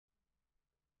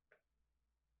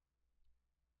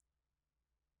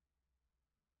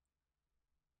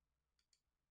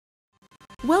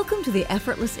Welcome to the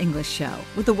Effortless English Show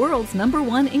with the world's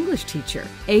 #1 English teacher,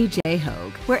 AJ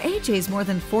Hogue, where AJ's more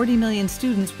than 40 million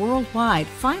students worldwide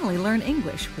finally learn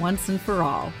English once and for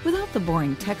all, without the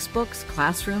boring textbooks,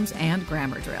 classrooms, and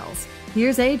grammar drills.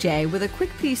 Here's AJ with a quick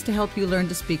piece to help you learn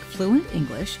to speak fluent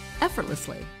English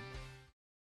effortlessly.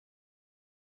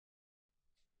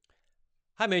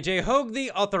 I'm AJ Hogue, the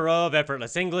author of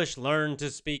Effortless English, Learn to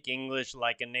Speak English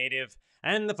Like a Native,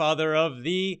 and the father of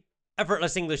the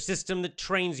Effortless English system that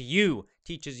trains you,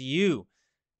 teaches you.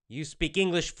 You speak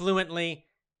English fluently,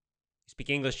 you speak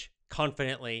English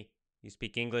confidently, you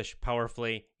speak English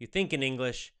powerfully, you think in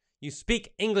English, you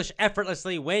speak English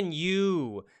effortlessly when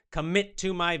you commit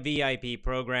to my VIP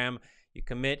program. You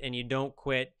commit and you don't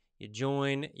quit. You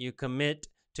join, you commit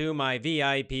to my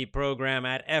VIP program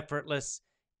at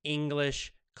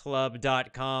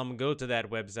effortlessenglishclub.com. Go to that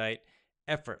website.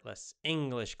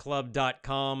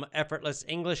 effortlessenglishclub.com,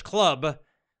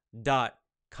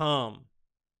 effortlessenglishclub.com.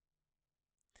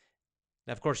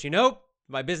 Now, of course, you know,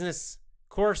 my business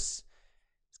course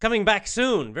is coming back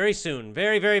soon, very soon,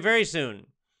 very, very, very soon.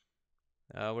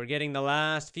 We're getting the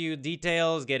last few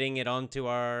details, getting it onto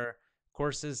our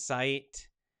courses site.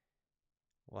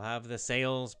 We'll have the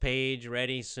sales page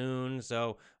ready soon.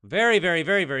 So very, very,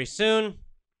 very, very soon,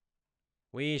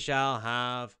 we shall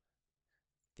have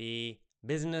the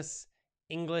Business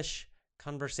English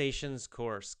Conversations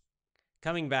course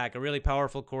coming back. A really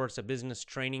powerful course, a business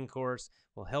training course.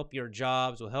 Will help your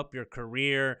jobs, will help your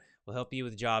career, will help you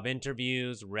with job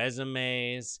interviews,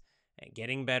 resumes, and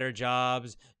getting better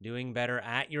jobs, doing better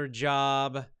at your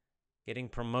job, getting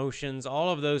promotions, all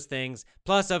of those things.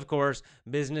 Plus, of course,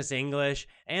 business English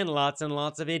and lots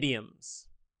of idioms.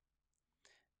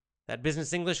 That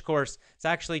business English course, it's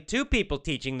actually two people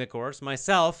teaching the course,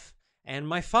 myself and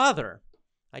my father.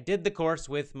 I did the course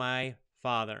with my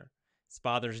father. It's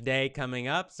Father's Day coming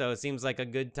up, so it seems like a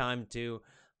good time to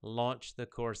launch the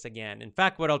course again. In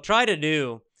fact, what I'll try to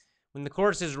do when the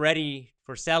course is ready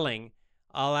for selling,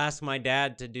 I'll ask my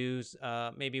dad to do,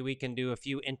 maybe we can do a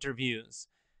few interviews.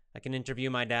 I can interview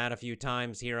my dad a few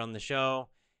times here on the show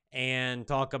and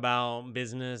talk about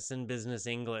business and business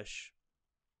English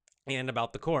and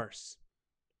about the course.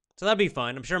 So that'd be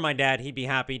fun. I'm sure my dad, he'd be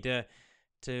happy to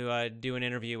do an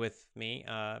interview with me,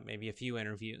 maybe a few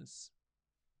interviews.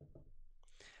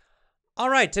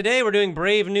 All right, today we're doing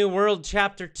Brave New World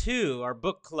Chapter 2, our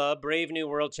book club, Brave New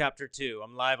World Chapter 2.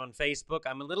 I'm live on Facebook.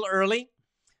 I'm a little early.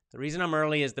 The reason I'm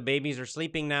early is the babies are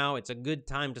sleeping now. It's a good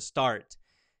time to start.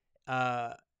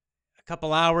 A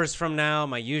couple hours from now,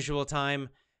 my usual time,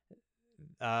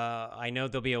 I know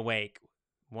they'll be awake.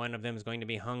 One of them is going to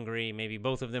be hungry, maybe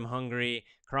both of them hungry,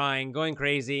 crying, going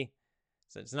crazy.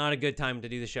 So it's not a good time to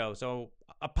do the show. So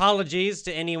apologies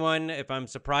to anyone if I'm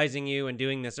surprising you and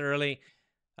doing this early.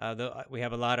 We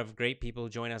have a lot of great people who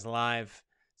join us live.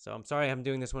 So I'm sorry I'm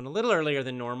doing this one a little earlier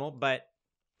than normal, but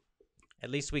at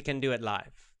least we can do it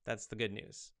live. That's the good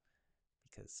news,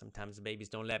 because sometimes the babies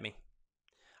don't let me.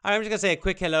 All right, I'm just going to say a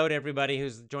quick hello to everybody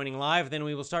who's joining live. Then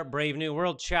we will start Brave New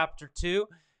World Chapter 2.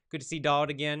 Good to see Daud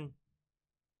again.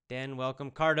 Dan,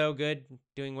 welcome. Cardo, good.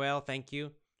 Doing well. Thank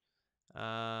you.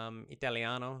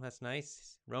 Italiano, that's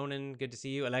nice. Ronan, good to see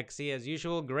you. Alexi, as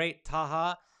usual, great.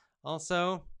 Taha,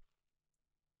 also.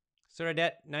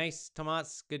 Suradet, nice.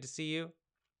 Tomas, good to see you.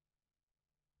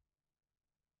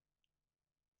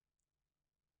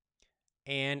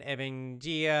 And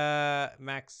Evangia,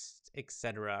 Max,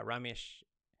 etc. Ramesh,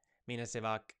 Mina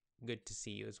Sevak, good to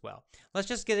see you as well. Let's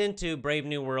just get into Brave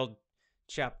New World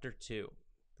Chapter 2.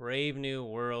 Brave New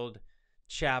World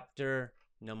Chapter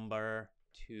number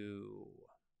 2.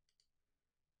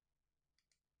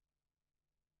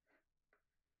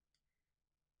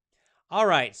 All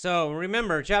right, so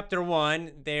remember, Chapter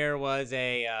 1, there was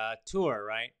a tour,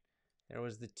 right? There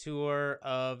was the tour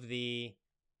of the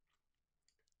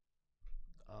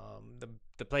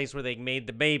place where they made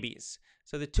the babies.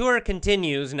 So the tour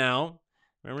continues now.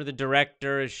 Remember, the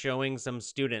director is showing some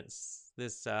students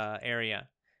this area,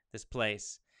 this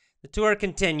place. The tour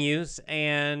continues,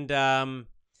 and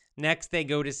next they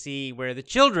go to see where the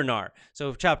children are.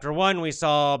 So Chapter 1, we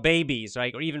saw babies,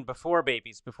 right? Or even before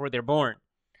babies, before they're born.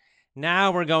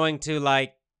 Now we're going to,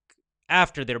 like,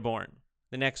 after they're born.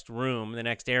 The next room, the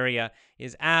next area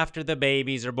is after the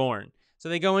babies are born. So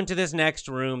they go into this next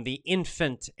room, the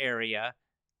infant area.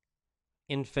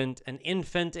 An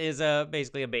infant is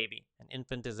basically a baby. An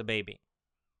infant is a baby.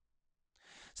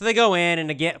 So they go in, and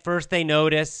again, first they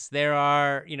notice there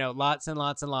are, lots and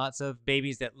lots and lots of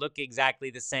babies that look exactly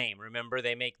the same. Remember,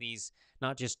 they make these,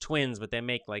 not just twins, but they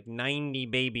make like 90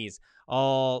 babies,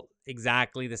 all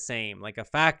exactly the same, like a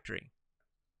factory.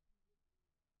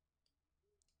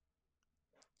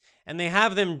 And they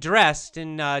have them dressed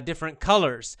in different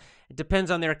colors. It depends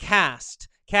on their caste.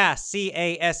 Caste,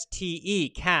 C-A-S-T-E,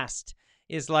 caste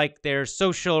is like their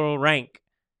social rank,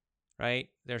 right?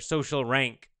 Their social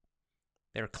rank,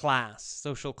 their class,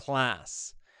 social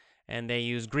class. And they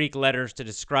use Greek letters to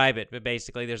describe it. But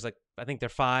basically, there's like, I think there are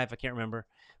 5, I can't remember.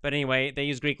 But anyway, they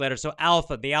use Greek letters. So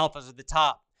alpha, the alphas are the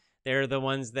top. They're the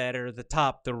ones that are the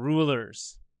top, the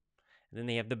rulers. And then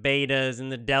they have the betas and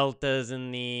the deltas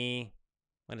and the,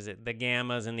 the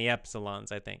gammas and the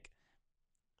epsilons, I think.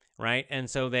 Right? And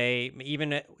so they,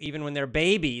 even when they're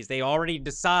babies, they already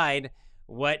decide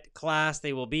what class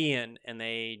they will be in, and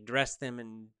they dress them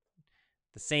in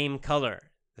the same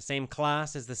color. The same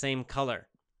class is the same color.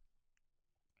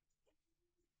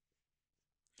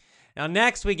 Now,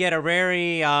 next we get a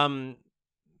very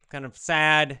kind of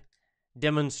sad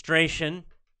demonstration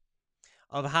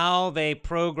of how they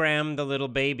program the little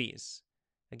babies.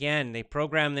 Again, they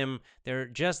program them, they're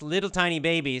just little tiny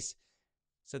babies,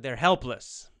 so they're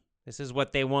helpless. This is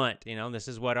what they want, this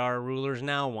is what our rulers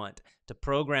now want, to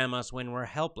program us when we're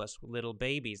helpless, little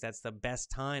babies. That's the best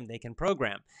time they can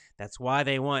program. That's why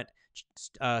they want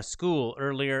school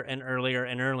earlier and earlier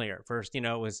and earlier. First, it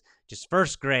was just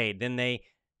first grade, then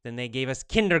they gave us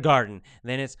kindergarten.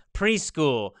 Then it's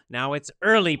preschool. Now it's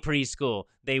early preschool.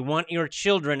 They want your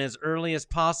children as early as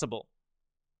possible.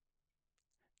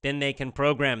 Then they can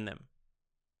program them.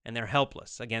 And they're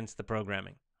helpless against the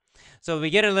programming. So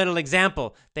we get a little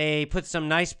example. They put some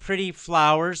nice pretty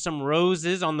flowers, some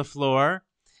roses on the floor.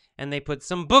 And they put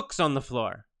some books on the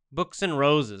floor. Books and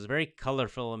roses. Very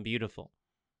colorful and beautiful.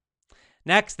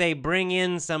 Next, they bring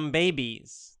in some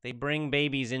babies. They bring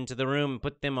babies into the room and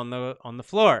put them on the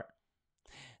floor.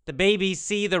 The babies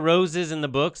see the roses and the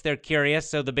books. They're curious,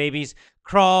 so the babies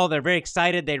crawl. They're very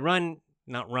excited. They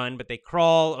not run, but they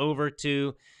crawl over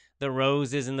to the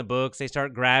roses and the books. They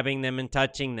start grabbing them and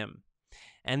touching them.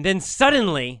 And then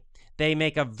suddenly, they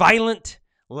make a violent,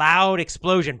 loud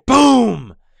explosion.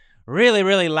 Boom! Really,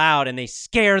 really loud, and they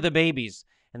scare the babies.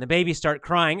 And the babies start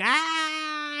crying.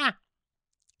 Ah!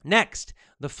 Next,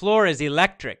 the floor is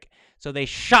electric, so they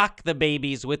shock the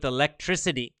babies with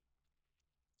electricity.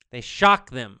 They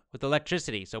shock them with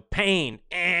electricity, so pain.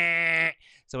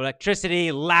 So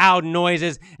electricity, loud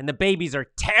noises, and the babies are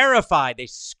terrified. They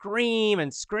scream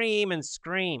and scream and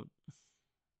scream.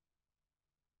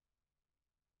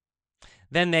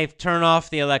 Then they turn off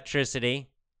the electricity,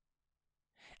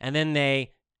 and then the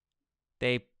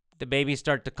babies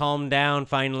start to calm down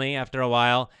finally after a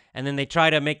while, and then they try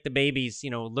to make the babies,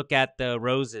 look at the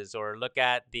roses or look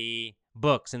at the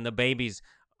books, and the babies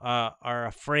are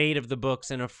afraid of the books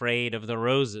and afraid of the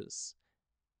roses.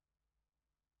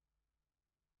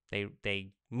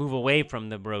 They move away from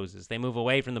the roses. They move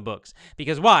away from the books.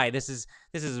 Because why? This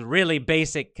is really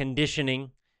basic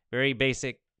conditioning, very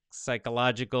basic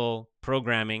psychological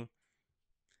programming.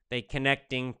 They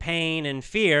connecting pain and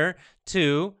fear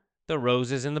to the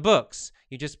roses and the books.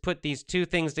 You just put these two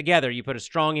things together. You put a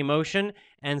strong emotion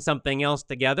and something else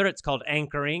together. It's called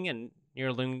anchoring in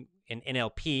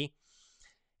NLP.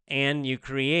 And you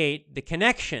create the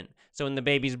connection. So in the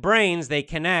baby's brains, they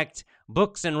connect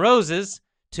books and roses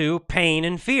to pain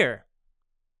and fear.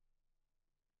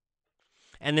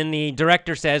 And then the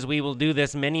director says, we will do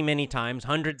this many, many times,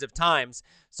 hundreds of times.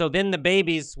 So then the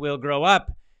babies will grow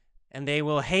up and they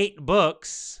will hate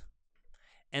books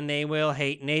and they will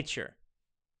hate nature.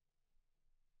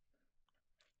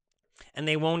 And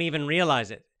they won't even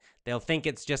realize it. They'll think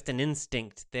it's just an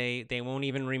instinct. They won't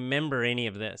even remember any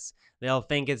of this. They'll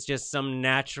think it's just some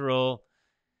natural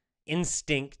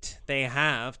instinct they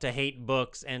have to hate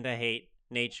books and to hate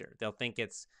nature. They'll think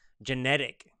it's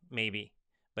genetic, maybe.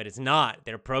 But it's not.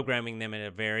 They're programming them at a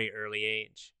very early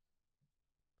age.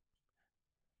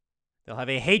 They'll have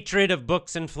a hatred of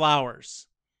books and flowers.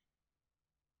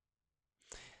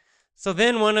 So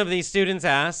then one of these students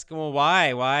asks, well,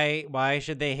 why? Why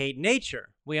should they hate nature?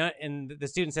 And the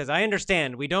student says, I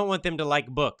understand. We don't want them to like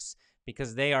books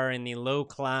because they are in the low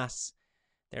class.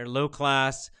 They're low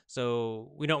class,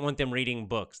 so we don't want them reading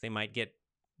books. They might get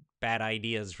bad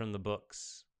ideas from the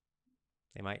books.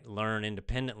 They might learn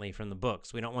independently from the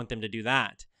books. We don't want them to do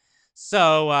that.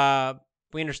 So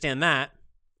we understand that.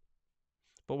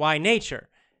 But why nature?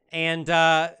 And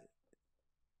the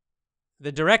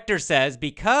director says,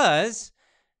 because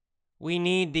we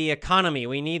need the economy.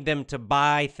 We need them to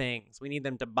buy things. We need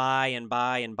them to buy and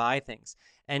buy and buy things.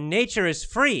 And nature is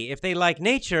free. If they like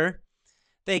nature,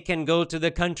 they can go to the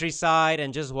countryside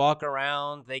and just walk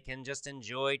around. They can just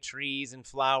enjoy trees and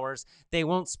flowers. They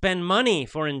won't spend money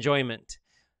for enjoyment.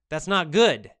 That's not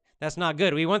good. That's not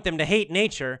good. We want them to hate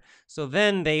nature, so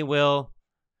then they will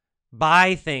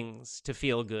buy things to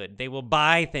feel good. They will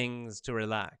buy things to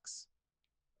relax.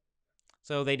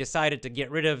 So they decided to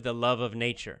get rid of the love of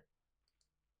nature.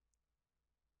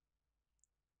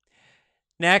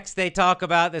 Next, they talk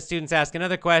about, the students ask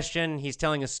another question. He's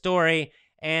telling a story,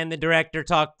 and the director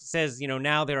says,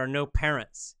 now there are no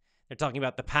parents. They're talking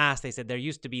about the past. They said there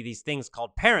used to be these things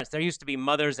called parents. There used to be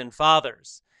mothers and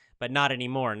fathers, but not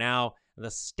anymore. Now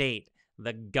the state,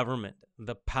 the government,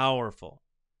 the powerful,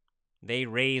 they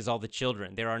raise all the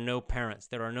children. There are no parents.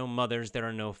 There are no mothers. There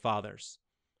are no fathers.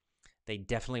 They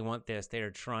definitely want this. They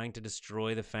are trying to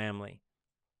destroy the family.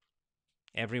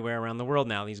 Everywhere around the world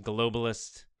now, these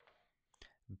globalist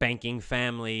banking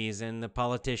families and the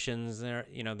politicians,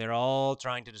 they're all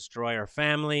trying to destroy our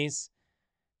families,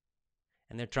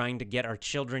 and they're trying to get our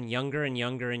children younger and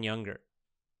younger and younger.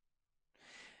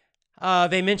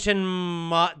 They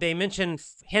mention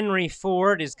Henry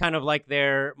Ford is kind of like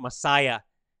their Messiah,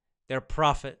 their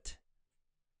prophet,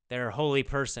 their holy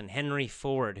person. Henry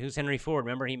Ford. Who's Henry Ford?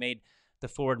 Remember, he made the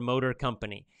Ford Motor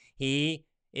Company. He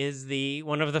is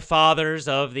one of the fathers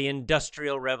of the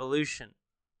Industrial Revolution,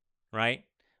 right?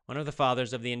 One of the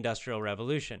fathers of the Industrial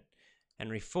Revolution.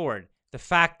 Henry Ford, the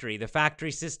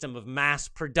factory system of mass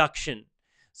production.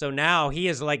 So now he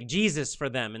is like Jesus for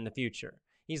them in the future.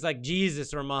 He's like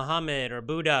Jesus or Muhammad or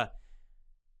Buddha.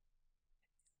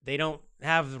 They don't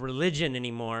have religion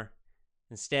anymore.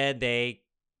 Instead, they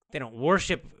don't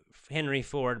worship Henry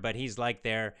Ford, but he's like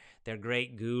their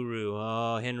great guru.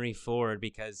 Oh, Henry Ford,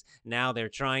 because now they're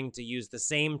trying to use the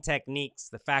same techniques,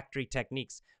 the factory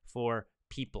techniques, for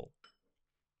people.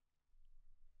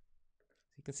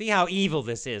 You can see how evil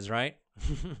this is, right?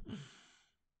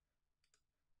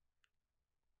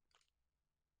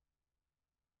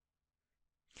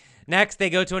 Next, they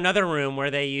go to another room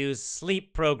where they use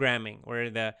sleep programming,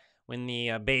 where when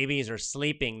the babies are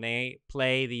sleeping, they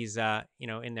play these,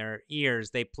 in their ears,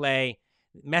 they play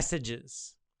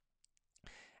messages.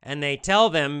 And they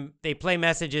play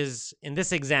messages, in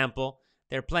this example,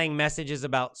 they're playing messages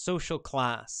about social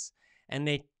class.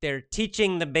 And they're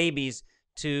teaching the babies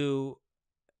to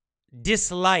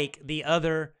dislike the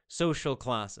other social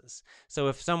classes. So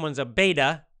if someone's a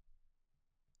beta,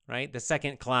 right, the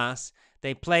second class,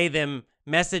 they play them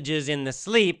messages in the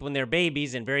sleep when they're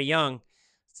babies and very young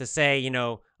to say,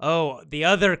 oh, the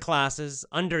other classes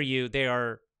under you,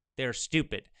 they're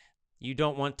stupid. You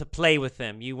don't want to play with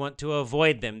them. You want to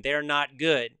avoid them. They're not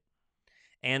good.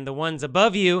 And the ones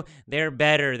above you, they're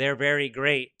better. They're very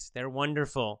great. They're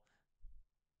wonderful.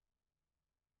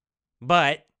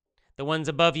 But the ones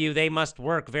above you, they must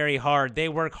work very hard. They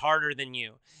work harder than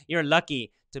you. You're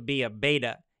lucky to be a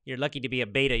beta. You're lucky to be a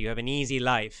beta. You have an easy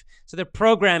life. So they're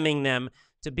programming them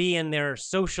to be in their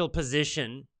social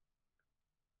position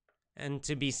and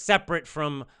to be separate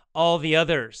from all the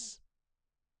others.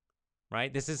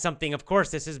 Right? This is something, of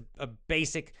course, this is a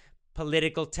basic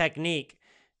political technique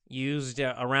used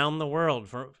around the world.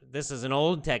 This is an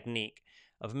old technique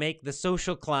of make the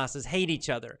social classes hate each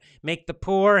other. Make the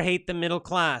poor hate the middle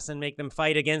class and make them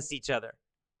fight against each other.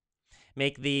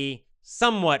 Make the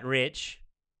somewhat rich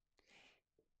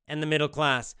and the middle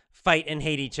class fight and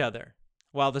hate each other,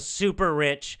 while the super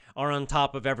rich are on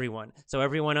top of everyone. So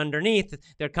everyone underneath,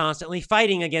 they're constantly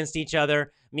fighting against each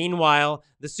other. Meanwhile,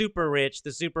 the super rich,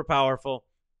 the super powerful,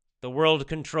 the world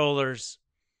controllers,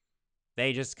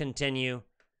 they just continue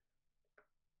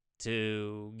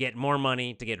to get more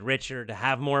money, to get richer, to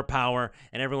have more power,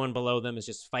 and everyone below them is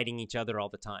just fighting each other all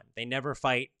the time. They never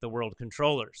fight the world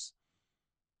controllers.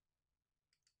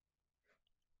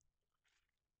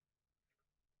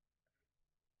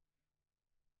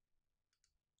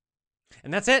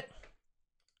 And that's it.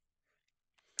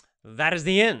 That is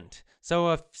the end.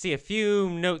 So see a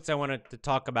few notes I wanted to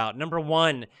talk about. Number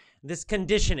one, this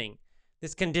conditioning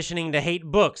to hate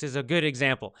books is a good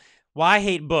example. Why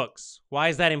hate books? Why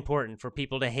is that important for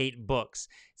people to hate books?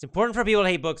 It's important for people to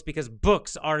hate books because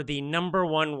books are the number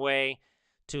one way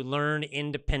to learn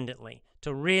independently,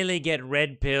 to really get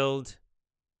red-pilled,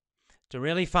 to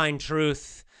really find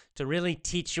truth, to really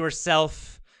teach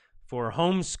yourself for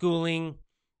homeschooling.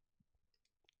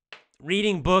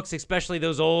 Reading books, especially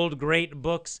those old great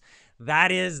books,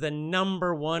 that is the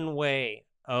number one way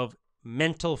of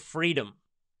mental freedom,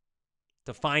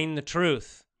 to find the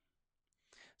truth.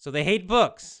 So they hate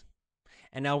books.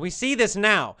 And now we see this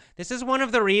now. This is one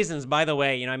of the reasons, by the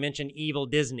way, I mentioned evil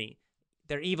Disney.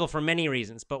 They're evil for many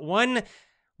reasons. But one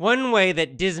way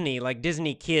that Disney, like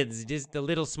Disney Kids, the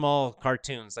little small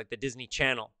cartoons, like the Disney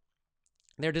Channel,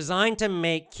 they're designed to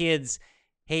make kids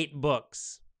hate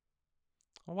books.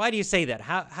 Why do you say that?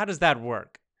 How does that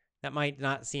work? That might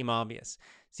not seem obvious.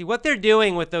 See, what they're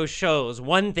doing with those shows,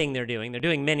 one thing they're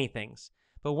doing many things,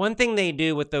 but one thing they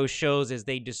do with those shows is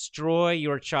they destroy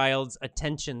your child's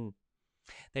attention.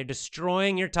 They're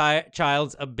destroying your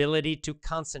child's ability to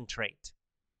concentrate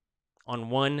on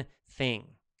one thing.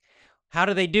 How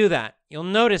do they do that? You'll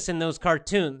notice in those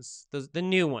cartoons, the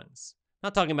new ones. I'm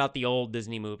not talking about the old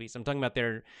Disney movies. I'm talking about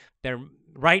their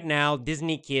right now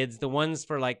Disney kids, the ones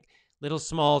for like little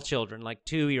small children, like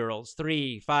 2-year-olds,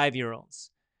 3,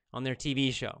 5-year-olds on their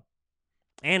TV show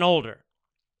and older.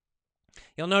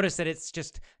 You'll notice that it's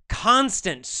just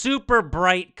constant, super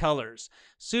bright colors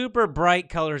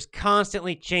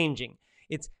constantly changing.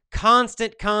 It's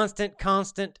constant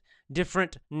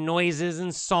different noises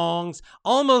and songs,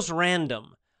 almost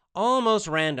random.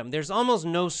 There's almost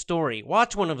no story.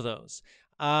 Watch one of those.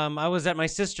 I was at my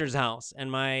sister's house,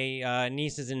 and my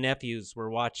nieces and nephews were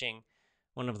watching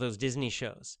one of those Disney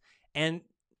shows. And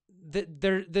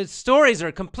the stories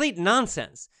are complete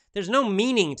nonsense. There's no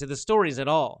meaning to the stories at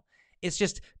all. It's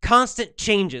just constant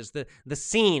changes. The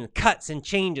scene cuts and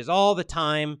changes all the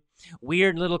time.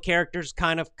 Weird little characters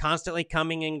kind of constantly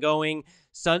coming and going.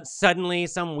 Suddenly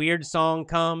some weird song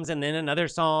comes, and then another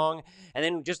song, and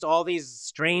then just all these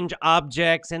strange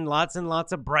objects and lots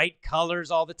of bright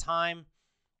colors all the time.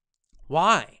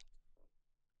 Why?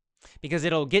 Because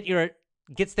it'll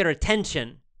gets their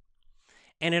attention,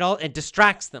 and it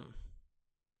distracts them.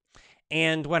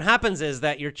 And what happens is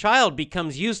that your child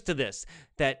becomes used to this,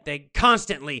 that they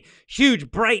constantly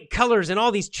huge bright colors and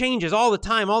all these changes all the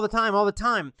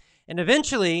time. And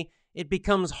eventually it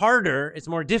becomes harder, it's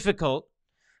more difficult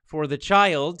for the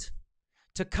child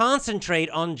to concentrate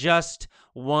on just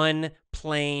one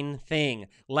plain thing,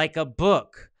 like a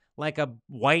book, like a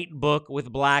white book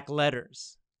with black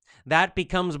letters. That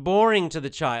becomes boring to the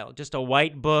child, just a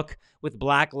white book with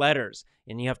black letters,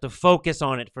 and you have to focus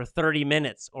on it for 30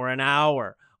 minutes or an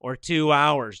hour or 2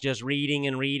 hours, just reading,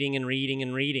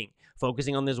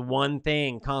 focusing on this one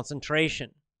thing,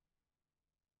 concentration.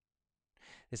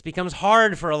 This becomes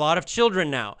hard for a lot of children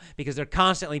now because they're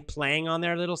constantly playing on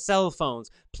their little cell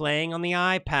phones, playing on the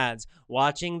iPads,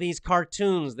 watching these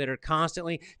cartoons that are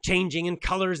constantly changing in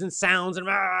colors and sounds, and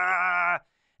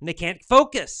they can't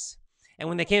focus. And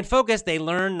when they can't focus, they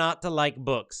learn not to like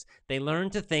books. They learn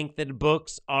to think that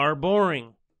books are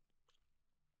boring.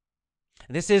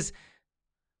 This is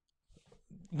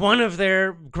one of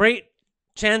their great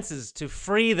chances to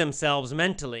free themselves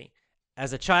mentally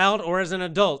as a child or as an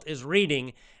adult is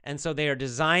reading, and so they are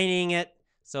designing it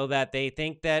so that they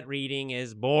think that reading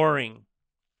is boring.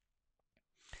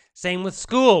 Same with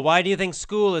school. Why do you think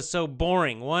school is so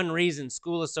boring? One reason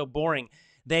school is so boring.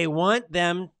 They want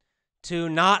them to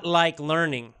not like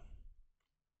learning.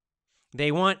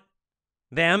 They want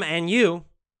them and you,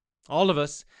 all of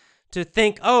us, to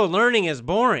think, oh, learning is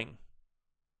boring.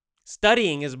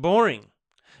 Studying is boring.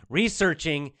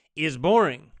 Researching is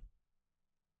boring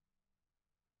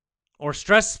or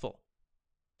stressful.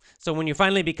 So when you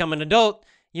finally become an adult,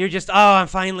 you're just, I'm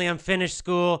finished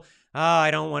school.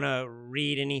 I don't want to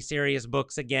read any serious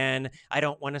books again. I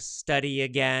don't want to study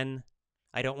again.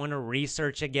 I don't want to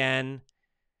research again.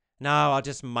 No, I'll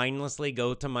just mindlessly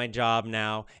go to my job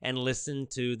now and listen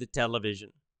to the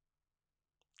television.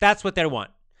 That's what they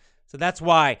want. So that's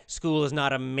why school is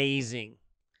not amazing.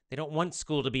 They don't want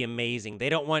school to be amazing. They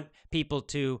don't want people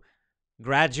to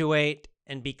graduate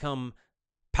and become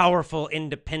powerful,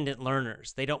 independent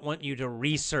learners. They don't want you to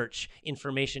research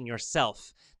information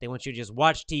yourself. They want you to just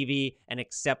watch TV and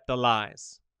accept the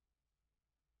lies.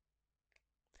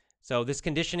 So this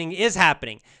conditioning is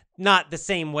happening. Not the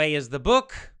same way as the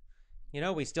book.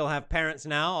 We still have parents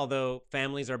now, although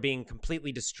families are being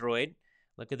completely destroyed.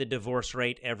 Look at the divorce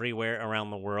rate everywhere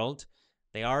around the world.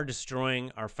 They are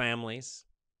destroying our families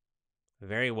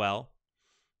very well.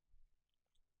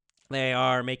 They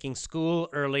are making school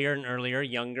earlier and earlier,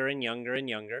 younger and younger and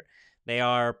younger. They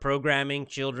are programming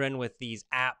children with these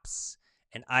apps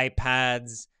and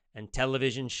iPads and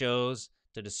television shows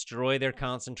to destroy their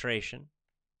concentration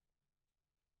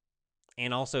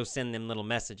and also send them little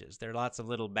messages. There are lots of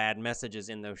little bad messages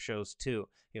in those shows too.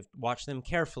 You have to watch them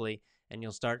carefully, and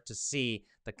you'll start to see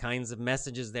the kinds of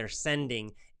messages they're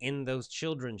sending in those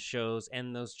children's shows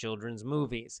and those children's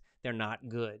movies. They're not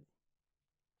good.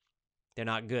 They're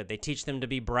not good. They teach them to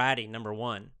be bratty, number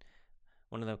one.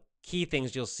 One of the key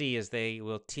things you'll see is they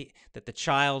will that the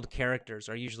child characters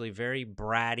are usually very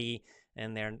bratty,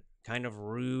 and they're kind of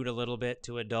rude a little bit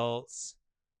to adults.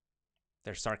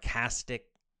 They're sarcastic.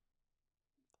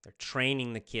 They're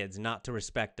training the kids not to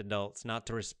respect adults, not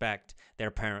to respect their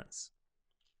parents.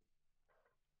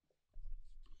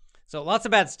 So lots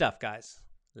of bad stuff, guys.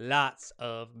 Lots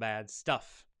of bad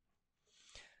stuff.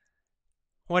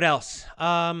 What else?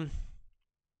 I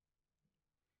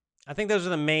think those are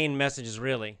the main messages,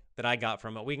 really, that I got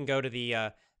from it. We can go to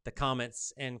the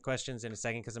comments and questions in a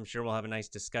second, because I'm sure we'll have a nice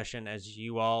discussion as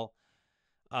you all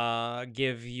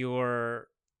give your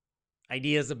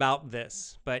ideas about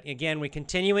this. But again, we're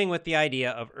continuing with the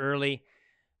idea of early,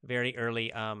 very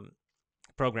early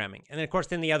programming. And then, of course,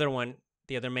 then the other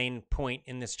main point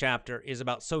in this chapter is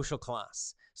about social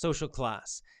class. Social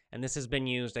class. And this has been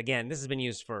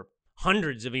used for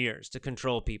hundreds of years to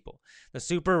control people. The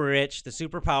super rich, the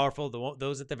super powerful,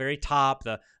 those at the very top,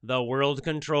 the world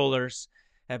controllers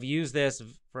have used this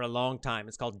for a long time.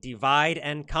 It's called divide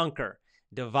and conquer.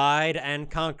 Divide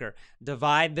and conquer.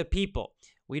 Divide the people.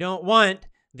 We don't want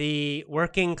the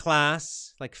working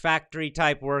class, like factory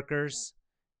type workers,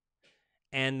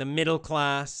 and the middle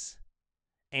class,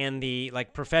 and the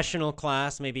like professional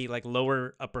class, maybe like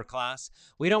lower upper class.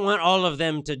 We don't want all of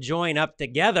them to join up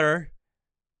together,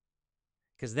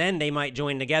 because then they might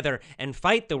join together and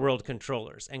fight the world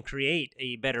controllers and create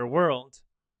a better world.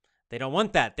 They don't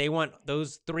want that. They want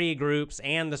those three groups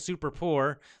and the super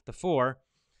poor, the four,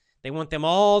 they want them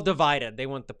all divided. They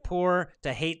want the poor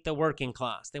to hate the working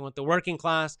class. They want the working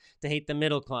class to hate the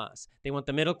middle class. They want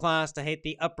the middle class to hate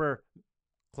the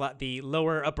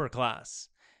lower upper class.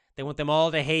 They want them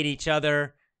all to hate each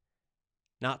other,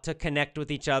 not to connect with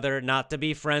each other, not to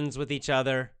be friends with each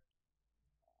other,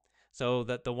 so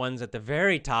that the ones at the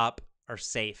very top are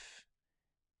safe,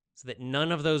 so that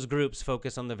none of those groups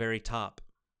focus on the very top.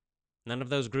 None of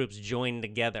those groups join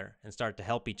together and start to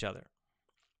help each other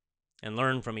and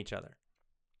learn from each other.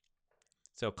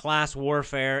 So class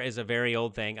warfare is a very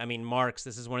old thing. I mean, Marx,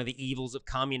 this is one of the evils of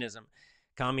communism.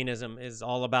 Communism is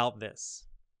all about this.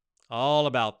 All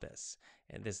about this.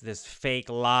 And this fake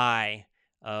lie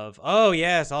of, oh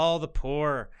yes, all the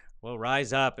poor will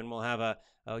rise up and we'll have a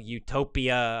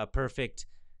utopia, a perfect,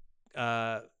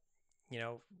 where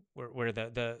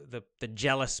the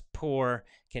jealous poor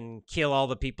can kill all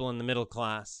the people in the middle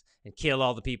class and kill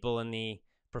all the people in the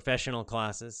professional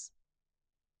classes.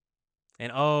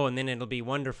 And then it'll be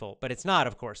wonderful. But it's not,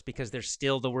 of course, because there's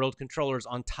still the world controllers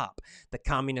on top, the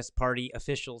Communist Party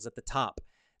officials at the top.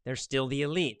 They're still the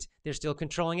elite. They're still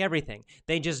controlling everything.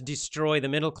 They just destroy the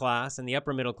middle class and the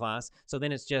upper middle class. So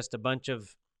then it's just a bunch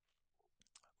of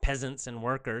peasants and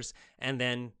workers. And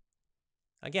then,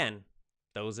 again,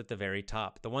 those at the very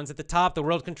top. The ones at the top, the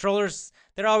world controllers,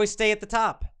 they always stay at the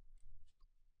top.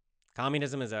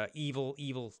 Communism is a evil,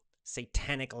 evil,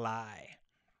 satanic lie.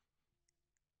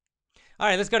 All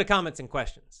right, let's go to comments and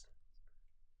questions.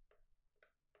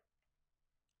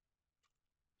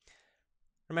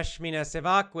 Rameshmina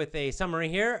Sevak with a summary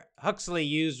here. Huxley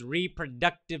used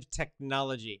reproductive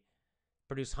technology,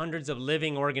 produced hundreds of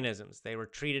living organisms. They were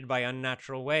treated by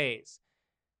unnatural ways,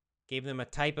 gave them a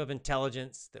type of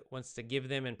intelligence that wants to give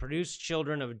them and produce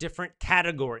children of different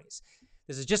categories.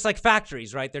 This is just like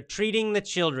factories, right? They're treating the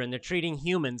children, they're treating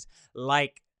humans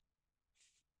like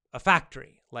a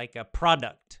factory, like a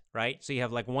product, right? So you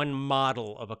have like one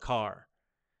model of a car,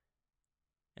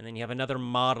 and then you have another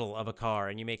model of a car,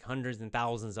 and you make hundreds and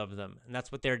thousands of them, and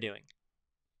that's what they're doing.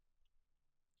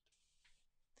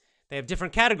 They have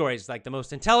different categories, like the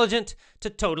most intelligent to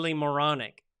totally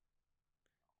moronic.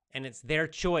 And it's their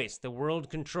choice. The world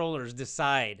controllers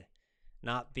decide,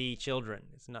 not the children.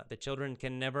 It's not, the children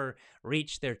can never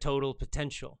reach their total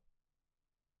potential.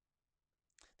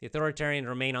 The authoritarians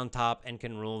remain on top and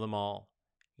can rule them all.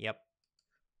 Yep.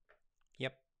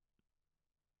 Yep.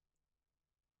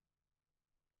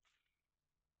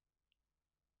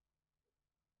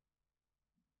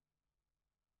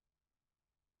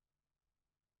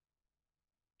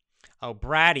 Oh,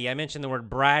 bratty. I mentioned the word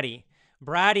bratty.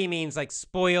 Bratty means like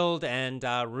spoiled and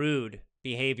rude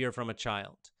behavior from a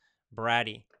child.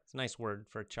 Bratty. It's a nice word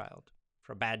for a child,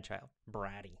 for a bad child.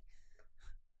 Bratty.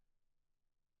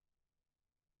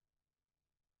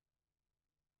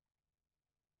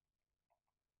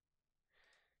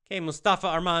 Okay, Mustafa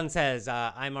Arman says,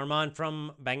 I'm Arman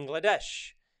from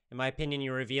Bangladesh. In my opinion,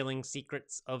 you're revealing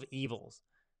secrets of evils.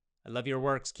 I love your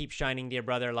works. Keep shining, dear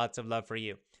brother. Lots of love for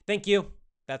you. Thank you.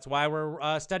 That's why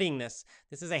we're studying this.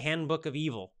 This is a handbook of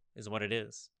evil, is what it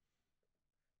is.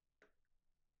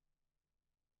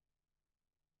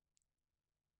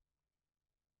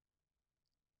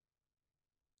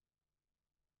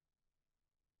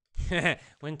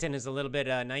 Winton is a little bit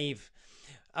naive.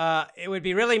 It would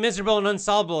be really miserable and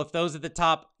unsolvable if those at the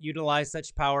top utilize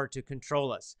such power to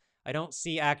control us. I don't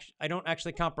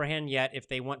actually comprehend yet if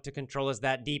they want to control us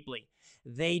that deeply.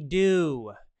 They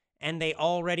do, and they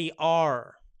already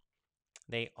are.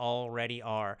 They already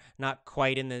are. Not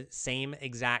quite in the same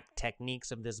exact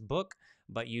techniques of this book,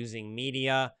 but using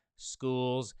media,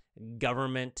 schools,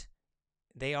 government,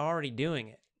 they are already doing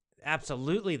it.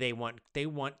 Absolutely, they want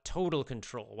total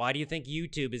control. Why do you think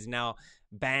YouTube is now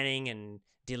banning and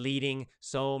deleting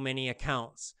so many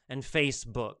accounts, and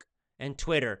Facebook and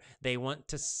Twitter? They want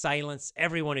to silence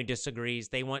everyone who disagrees.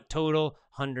 They want total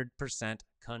 100%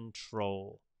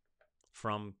 control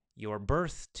from your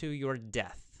birth to your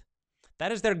death.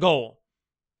 That is their goal.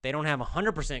 They don't have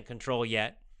 100% control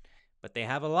yet, but they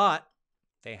have a lot.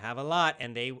 They have a lot,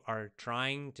 and they are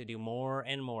trying to do more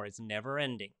and more. It's never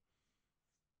ending.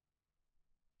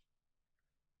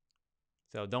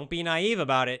 So don't be naive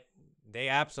about it. They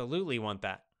absolutely want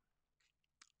that.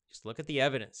 Just look at the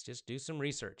evidence. Just do some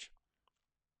research.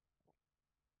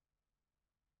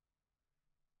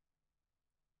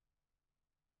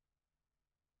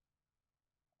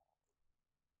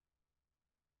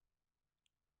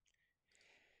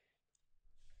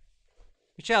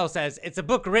 Michelle says, it's a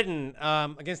book written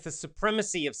against the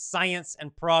supremacy of science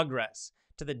and progress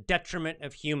to the detriment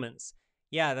of humans.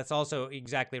 Yeah, that's also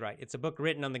exactly right. It's a book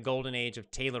written on the golden age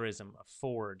of Taylorism, of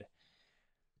Ford.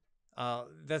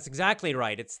 That's exactly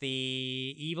right. It's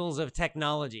the evils of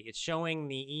technology. It's showing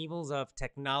the evils of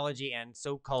technology and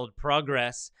so-called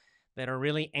progress that are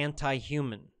really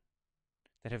anti-human,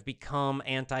 that have become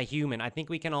anti-human. I think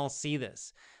we can all see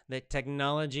this, that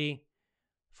technology,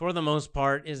 for the most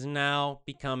part, is now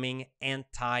becoming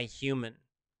anti-human,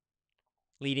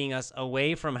 leading us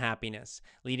away from happiness,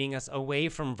 leading us away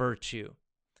from virtue.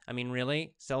 I mean,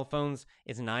 really, cell phones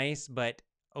is nice, but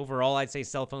overall, I'd say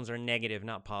cell phones are negative,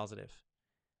 not positive.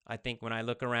 I think when I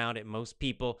look around at most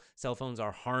people, cell phones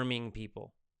are harming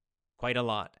people quite a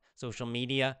lot. Social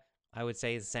media, I would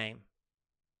say, is the same.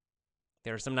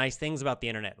 There are some nice things about the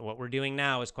internet. What we're doing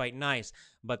now is quite nice,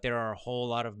 but there are a whole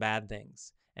lot of bad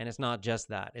things. And it's not just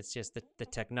that. It's just that the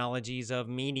technologies of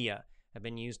media have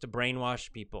been used to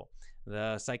brainwash people,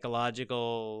 the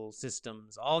psychological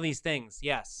systems, all these things.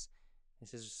 Yes,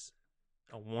 this is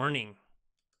a warning.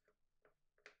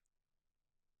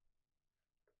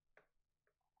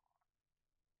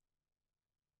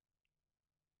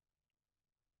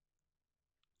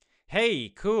 Hey,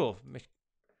 cool.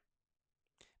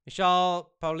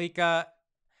 Michelle, Paulika,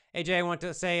 AJ, I want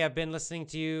to say I've been listening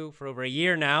to you for over a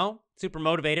year now. Super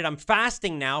motivated. I'm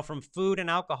fasting now from food and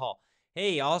alcohol.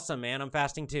 Hey, awesome, man. I'm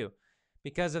fasting too.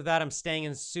 Because of that, I'm staying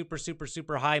in super, super,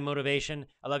 super high motivation.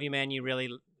 I love you, man. You really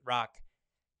rock.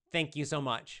 Thank you so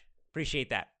much.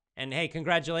 Appreciate that. And hey,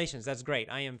 congratulations. That's great.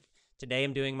 Today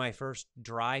I'm doing my first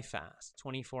dry fast,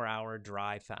 24-hour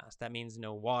dry fast. That means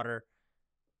no water,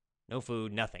 no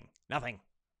food, nothing. Nothing.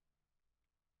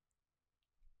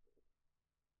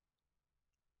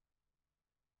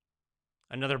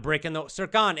 Another brick in the...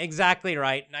 Serkan, exactly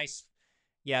right. Nice.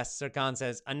 Yes, Serkan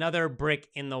says, another brick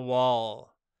in the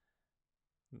wall.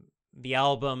 The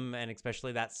album, and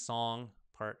especially that song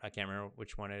part, I can't remember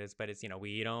which one it is, but it's,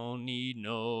 we don't need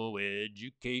no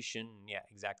education. Yeah,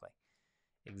 exactly.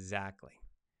 Exactly.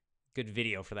 Good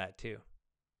video for that, too.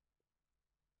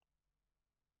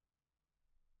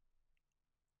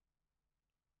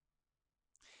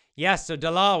 Yes, so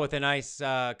Dalal with a nice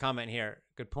comment here.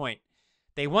 Good point.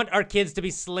 They want our kids to be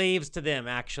slaves to them,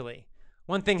 actually.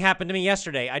 One thing happened to me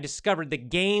yesterday. I discovered the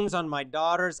games on my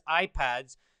daughter's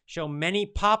iPads show many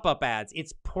pop-up ads.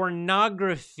 It's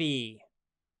pornography,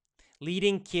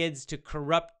 leading kids to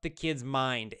corrupt the kid's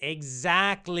mind.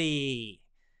 Exactly.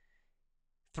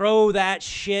 Throw that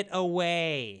shit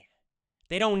away.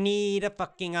 They don't need a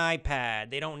fucking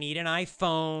iPad. They don't need an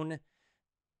iPhone.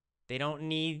 They don't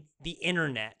need the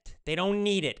internet. They don't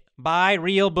need it. Buy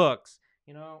real books.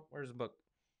 Where's the book?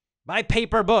 Buy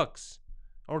paper books.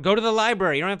 Or go to the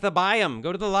library. You don't have to buy them.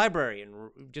 Go to the library and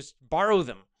just borrow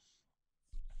them.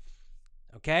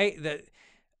 Okay?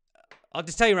 I'll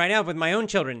just tell you right now, with my own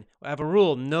children, I have a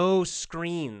rule: no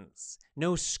screens.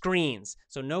 No screens.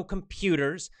 So no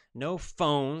computers, no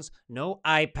phones, no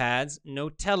iPads, no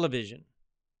television.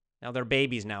 Now, they're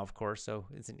babies now, of course, so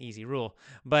it's an easy rule.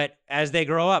 But as they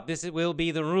grow up, this will be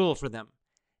the rule for them.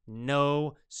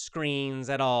 No screens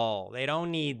at all. They don't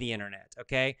need the internet,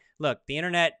 okay? Look, the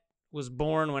internet was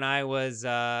born when I was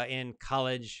in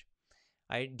college.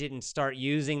 I didn't start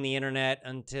using the internet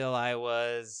until I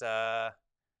was, I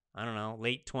don't know,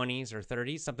 late 20s or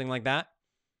 30s, something like that.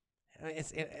 I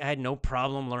had no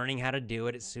problem learning how to do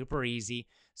it. It's super easy.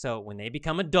 So when they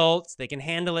become adults, they can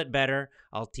handle it better.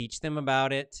 I'll teach them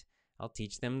about it. I'll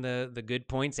teach them the good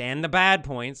points and the bad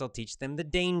points. I'll teach them the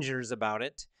dangers about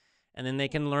it. And then they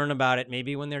can learn about it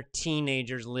maybe when they're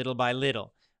teenagers, little by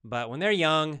little. But when they're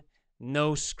young,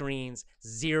 no screens,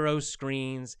 zero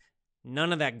screens,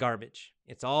 none of that garbage.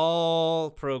 It's all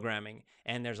programming.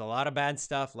 And there's a lot of bad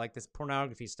stuff like this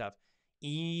pornography stuff.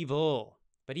 Evil.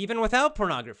 But even without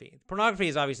pornography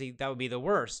is obviously, that would be the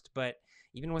worst. But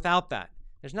even without that,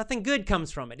 there's nothing good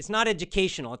comes from it. It's not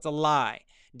educational. It's a lie.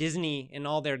 Disney and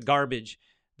all their garbage,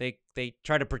 they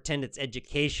try to pretend it's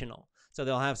educational. So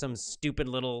they'll have some stupid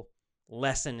little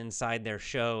lesson inside their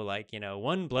show, like,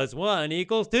 1 + 1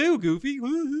 = 2, Goofy.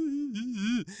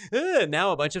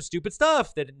 Now a bunch of stupid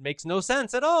stuff that makes no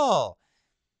sense at all.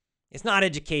 It's not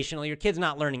educational. Your kid's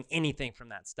not learning anything from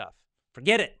that stuff.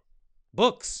 Forget it.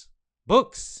 Books.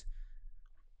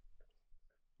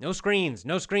 No screens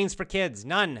for kids.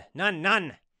 None.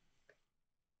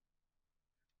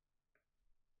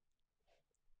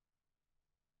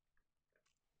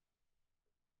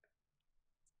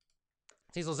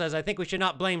 Cecil says, I think we should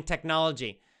not blame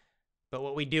technology, but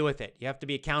what we do with it. You have to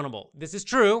be accountable. This is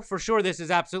true. For sure, this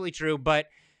is absolutely true. But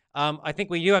I think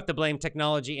we do have to blame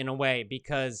technology in a way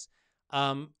because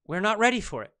we're not ready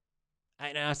for it.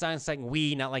 And it sounds like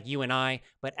we, not like you and I,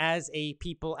 but as a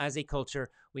people, as a culture,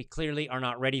 we clearly are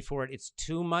not ready for it. It's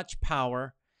too much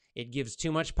power. It gives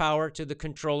too much power to the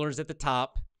controllers at the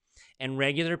top, and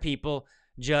regular people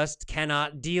just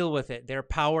cannot deal with it. They're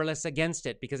powerless against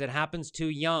it because it happens too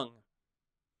young.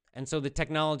 And so the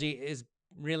technology is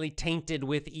really tainted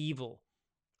with evil.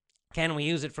 Can we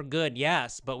use it for good?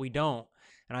 Yes, but we don't.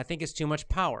 And I think it's too much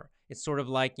power. It's sort of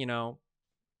like,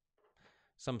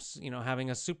 having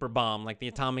a super bomb, like the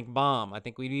atomic bomb. I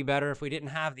think we'd be better if we didn't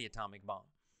have the atomic bomb.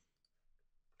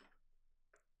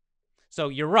 So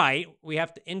you're right. We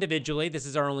have to individually, this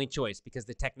is our only choice because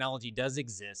the technology does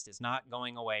exist. It's not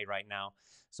going away right now.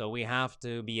 So we have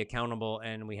to be accountable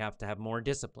and we have to have more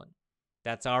discipline.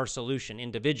 That's our solution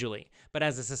individually. But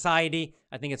as a society,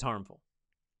 I think it's harmful.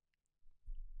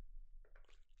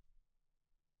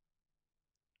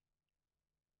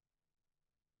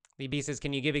 BB says,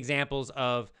 can you give examples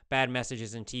of bad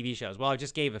messages in TV shows? Well, I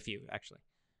just gave a few, actually.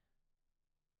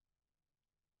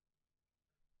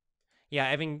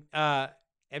 Yeah,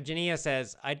 Evgenia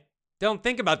says, I don't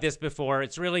think about this before.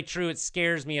 It's really true. It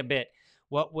scares me a bit.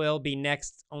 What will be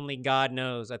next? Only God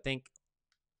knows. I think,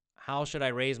 how should I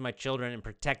raise my children and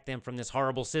protect them from this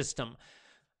horrible system?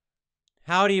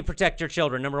 How do you protect your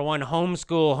children? Number 1,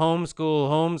 homeschool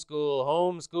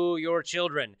your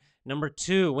children. Number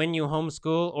 2, when you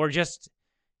homeschool, or just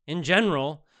in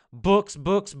general, books,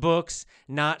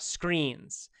 not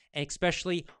screens. And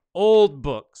especially old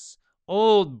books.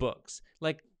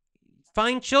 Like,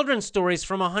 find children's stories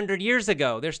from 100 years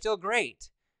ago. They're still great.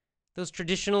 Those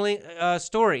traditional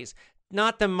stories.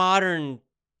 Not the modern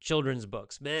children's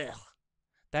books. Blech.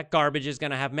 That garbage is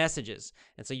going to have messages.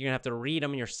 And so you're going to have to read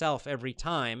them yourself every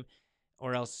time,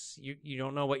 or else you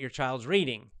don't know what your child's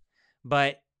reading.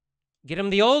 But get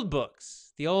them the old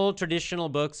books, the old traditional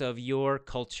books of your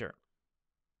culture.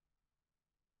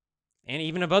 And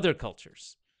even of other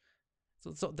cultures.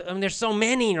 So I mean, there's so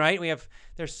many, right?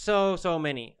 There's so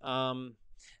many.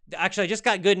 Actually, I just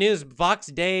got good news. Vox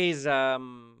Days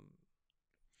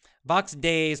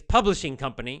publishing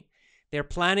company, they're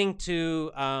planning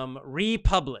to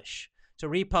republish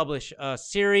a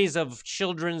series of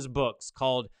children's books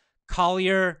called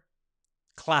Collier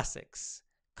Classics.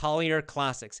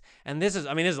 And this is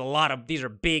a lot of, these are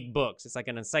big books. It's like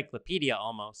an encyclopedia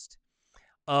almost,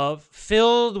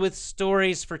 filled with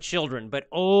stories for children, but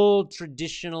old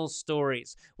traditional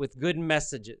stories with good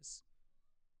messages.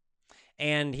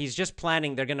 And he's just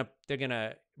planning, they're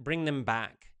gonna bring them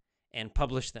back and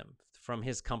publish them from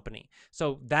his company.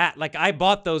 So that, like, I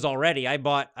bought those already. I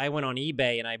went on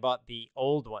eBay and I bought the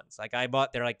old ones. Like,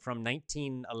 they're like from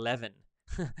 1911.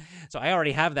 So I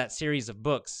already have that series of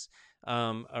books,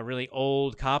 a really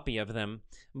old copy of them.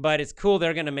 But it's cool,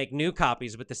 they're going to make new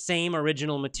copies with the same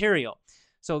original material.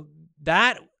 So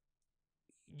that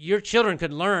your children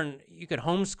could learn, you could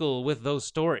homeschool with those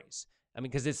stories. I mean,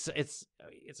 because it's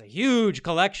a huge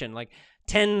collection, like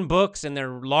 10 books, and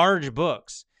they're large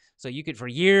books. So you could, for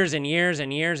years and years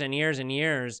and years and years and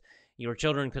years, your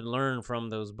children could learn from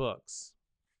those books.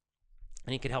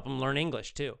 And you could help them learn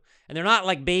English too. And they're not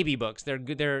like baby books. They're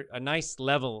good. They're a nice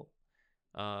level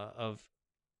of,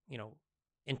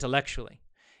 intellectually.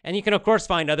 And you can, of course,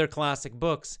 find other classic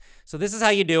books. So this is how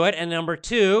you do it. And number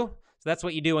 2, so that's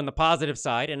what you do on the positive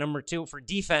side. And number 2, for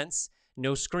defense,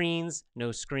 no screens,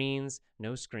 no screens,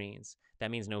 no screens.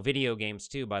 That means no video games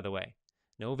too, by the way.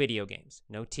 No video games,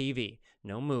 no TV,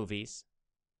 no movies,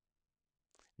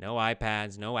 no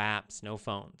iPads, no apps, no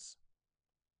phones.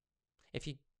 If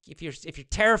you're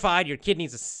terrified your kid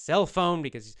needs a cell phone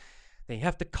because they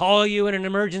have to call you in an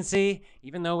emergency,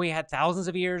 even though we had thousands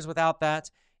of years without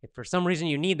that, If for some reason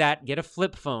you need that, get a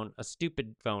flip phone, a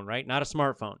stupid phone, right? Not a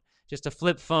smartphone. Just a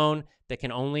flip phone that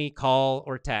can only call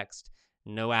or text.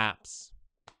 No apps.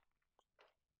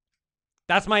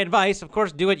 That's my advice. Of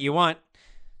course, do what you want.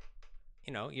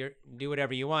 Do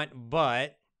whatever you want,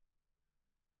 but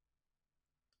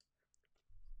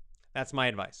that's my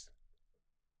advice.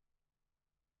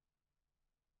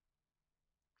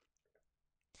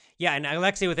 Yeah, and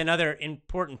Alexei with another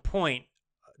important point,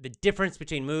 the difference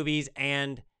between movies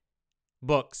and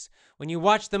books. When you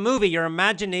watch the movie, your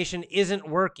imagination isn't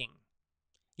working.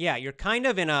 Yeah, you're kind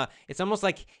of it's almost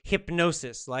like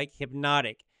hypnosis, like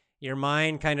hypnotic. Your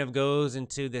mind kind of goes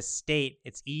into this state.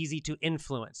 It's easy to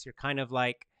influence. You're kind of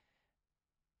like,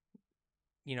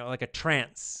 like a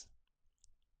trance.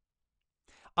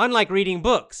 Unlike reading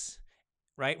books,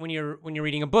 right? When you're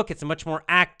reading a book, it's much more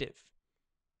active.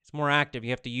 It's more active.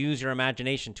 You have to use your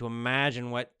imagination to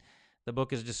imagine what the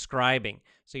book is describing.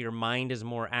 So your mind is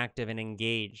more active and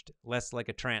engaged, less like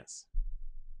a trance.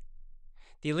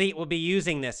 The elite will be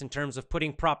using this in terms of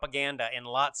putting propaganda in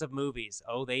lots of movies.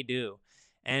 Oh, they do.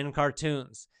 And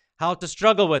cartoons. How to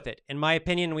struggle with it. In my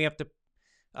opinion, we have to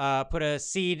put a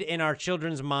seed in our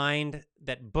children's mind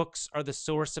that books are the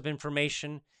source of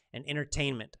information and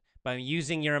entertainment by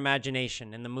using your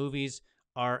imagination, and the movies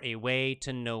are a way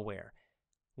to nowhere.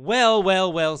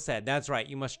 Well said. That's right.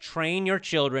 You must train your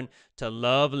children to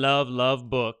love, love, love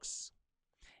books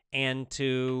and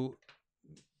to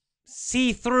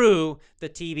see through the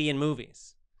TV and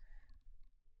movies.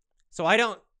 So at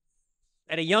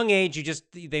a young age,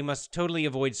 they must totally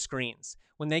avoid screens.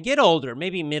 When they get older,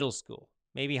 maybe middle school,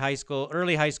 maybe high school,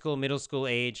 early high school, middle school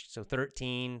age, so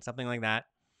 13, something like that,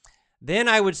 then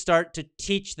I would start to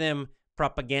teach them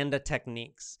propaganda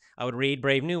techniques. I would read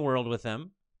Brave New World with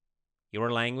them.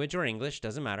 Your language or English,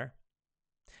 doesn't matter.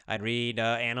 I'd read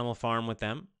Animal Farm with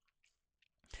them.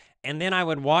 And then I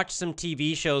would watch some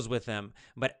TV shows with them,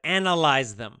 but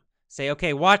analyze them. Say,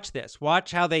 okay, watch this.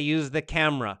 Watch how they use the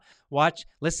camera.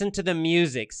 Listen to the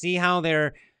music. See how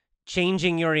they're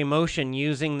changing your emotion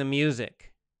using the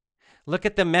music. Look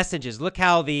at the messages. Look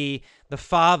how the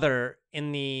father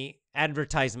in the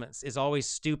advertisements is always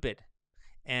stupid.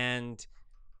 And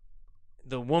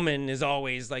the woman is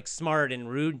always like smart and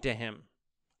rude to him.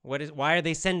 Why are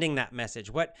they sending that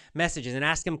message? What messages? And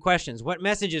ask them questions. What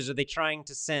messages are they trying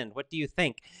to send? What do you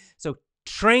think? So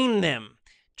train them,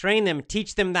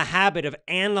 teach them the habit of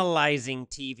analyzing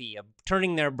TV, of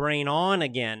turning their brain on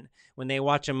again when they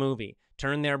watch a movie,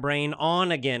 turn their brain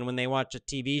on again when they watch a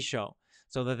TV show,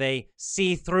 so that they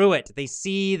see through it. They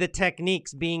see the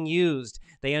techniques being used.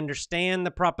 They understand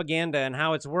the propaganda and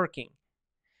how it's working.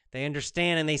 They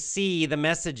understand and they see the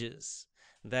messages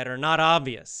that are not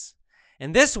obvious.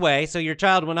 And this way, so your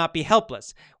child will not be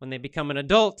helpless. When they become an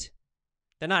adult,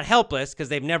 they're not helpless because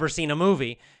they've never seen a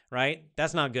movie, right?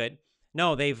 That's not good.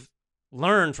 No, they've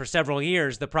learned for several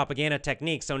years the propaganda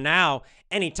technique. So now,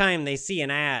 anytime they see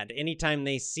an ad, anytime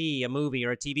they see a movie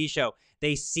or a TV show,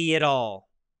 they see it all.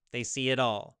 They see it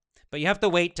all. But you have to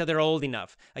wait till they're old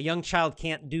enough. A young child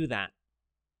can't do that.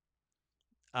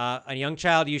 A young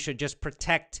child, you should just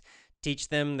teach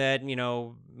them that,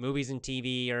 movies and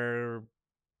TV are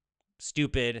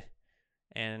stupid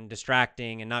and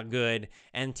distracting and not good,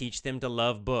 and teach them to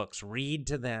love books. Read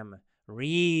to them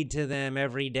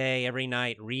every day, every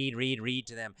night. Read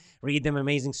to them. Read them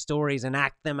amazing stories and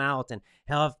act them out and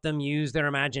help them use their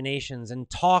imaginations and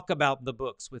talk about the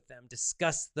books with them.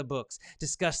 Discuss the books,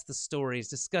 discuss the stories,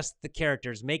 discuss the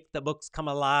characters, make the books come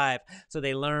alive so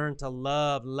they learn to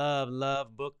love, love,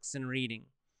 love books and reading.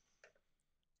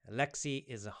 Alexei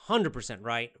is 100%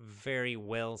 right. Very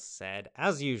well said.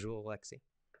 As usual, Alexei.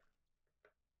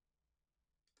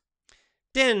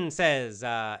 Din says,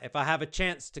 if I have a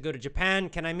chance to go to Japan,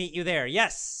 can I meet you there?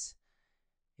 Yes,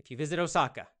 if you visit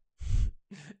Osaka.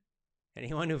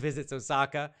 Anyone who visits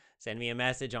Osaka, send me a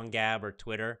message on Gab or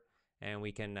Twitter, and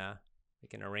we can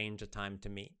arrange a time to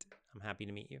meet. I'm happy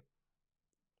to meet you.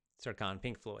 Sir Khan,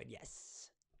 Pink Floyd, yes.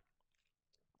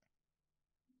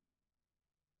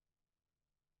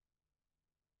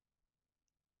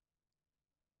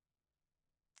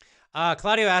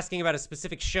 Claudio asking about a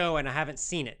specific show, and I haven't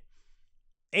seen it.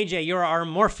 AJ, you're our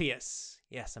Morpheus.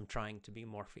 Yes, I'm trying to be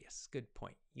Morpheus. Good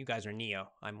point. You guys are Neo.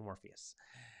 I'm Morpheus.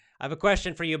 I have a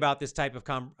question for you about this type of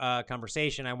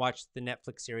conversation. I watched the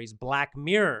Netflix series Black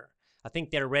Mirror. I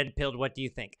think they're red-pilled. What do you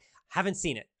think? Haven't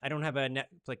seen it. I don't have a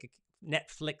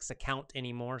Netflix account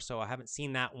anymore, so I haven't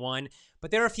seen that one.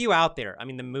 But there are a few out there. I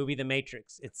mean, the movie The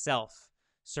Matrix itself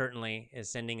certainly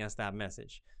is sending us that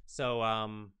message. So I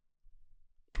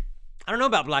don't know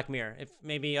about Black Mirror. If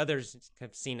maybe others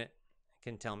have seen it,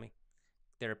 can tell me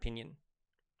their opinion.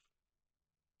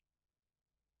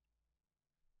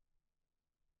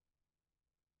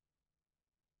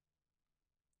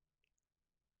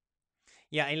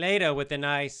 Yeah, Eleda with a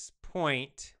nice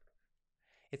point.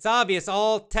 It's obvious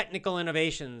all technical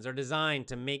innovations are designed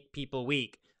to make people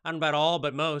weak. I don't know about all,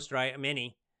 but most, right?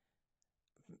 Many.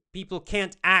 People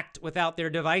can't act without their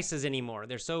devices anymore.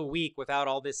 They're so weak without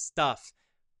all this stuff.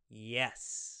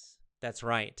 Yes, that's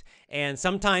right. And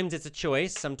sometimes it's a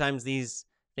choice. Sometimes these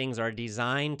things are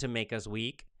designed to make us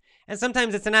weak. And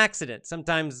sometimes it's an accident.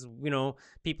 Sometimes,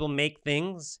 people make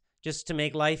things just to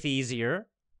make life easier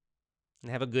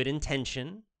and have a good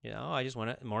intention. I just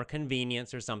want more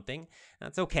convenience or something.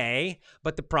 That's okay.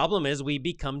 But the problem is we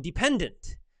become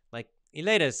dependent. Like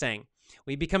Eleda is saying,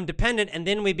 we become dependent and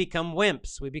then we become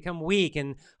wimps. We become weak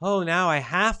and, now I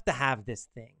have to have this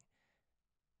thing.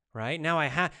 Right? Now I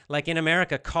have, like in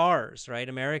America, cars, right?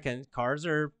 American cars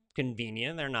are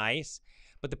convenient. They're nice.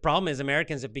 But the problem is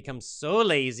Americans have become so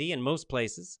lazy in most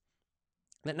places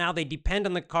that now they depend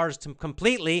on the cars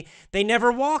completely. They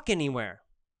never walk anywhere.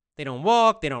 They don't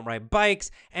walk, they don't ride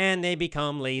bikes, and they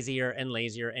become lazier and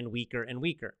lazier and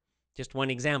weaker. Just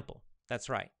one example. That's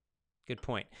right. Good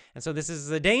point. And so this is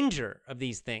the danger of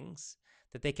these things,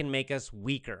 that they can make us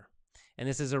weaker. And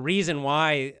this is a reason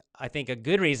why, I think a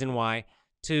good reason why,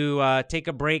 to take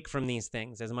a break from these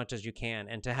things as much as you can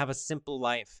and to have a simple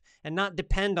life and not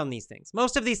depend on these things.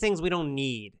 Most of these things we don't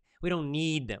need. We don't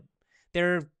need them.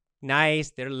 They're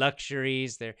nice. They're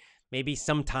luxuries. Maybe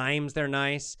sometimes they're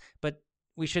nice, but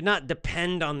we should not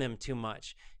depend on them too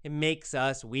much. It makes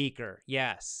us weaker.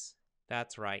 Yes,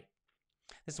 that's right.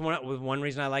 This is one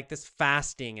reason I like this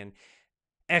fasting and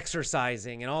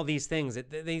exercising and all these things.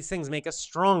 These things make us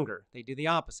stronger. They do the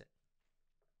opposite.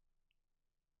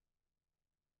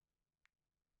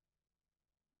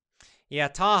 Yeah,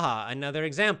 Taha, another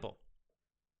example.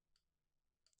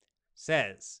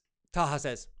 Taha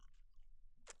says,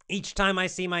 each time I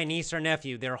see my niece or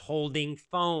nephew, they're holding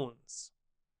phones.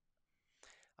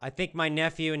 I think my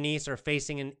nephew and niece are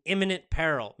facing an imminent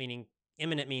peril, meaning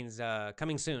imminent means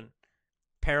coming soon.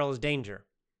 Peril is danger.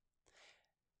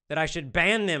 That I should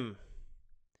ban them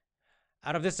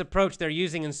out of this approach they're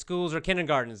using in schools or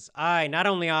kindergartens. Not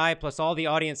only I, plus all the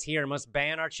audience here, must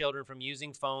ban our children from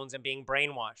using phones and being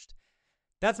brainwashed.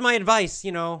 That's my advice.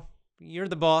 You're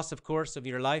the boss, of course, of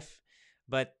your life,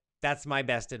 but that's my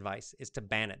best advice, is to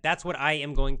ban it. That's what I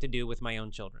am going to do with my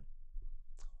own children.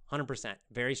 100%.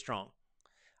 Very strong.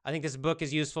 I think this book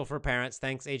is useful for parents.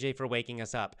 Thanks, AJ, for waking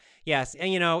us up. Yes,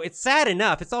 and it's sad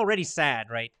enough. It's already sad,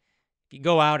 right? If you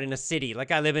go out in a city, like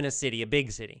I live in a city, a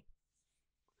big city.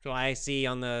 So I see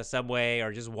on the subway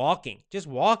or just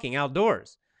walking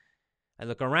outdoors. I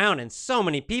look around and so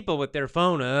many people with their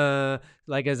phone,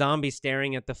 like a zombie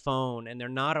staring at the phone, and they're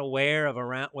not aware of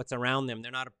what's around them.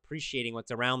 They're not appreciating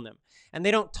what's around them. And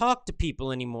they don't talk to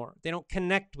people anymore. They don't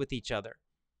connect with each other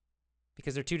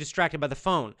because they're too distracted by the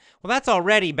phone. Well, that's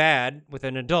already bad with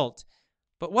an adult.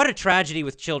 But what a tragedy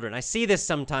with children. I see this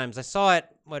sometimes. I saw it,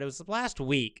 it was last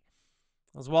week.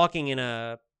 I was walking in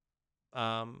a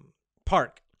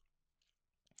park.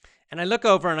 And I look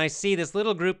over and I see this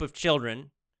little group of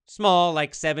children, small,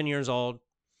 like 7 years old,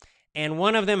 and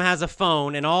one of them has a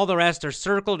phone, and all the rest are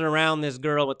circled around this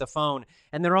girl with the phone,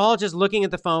 and they're all just looking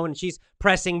at the phone, and she's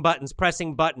pressing buttons,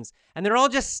 and they're all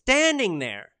just standing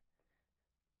there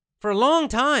for a long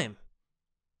time,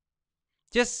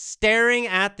 just staring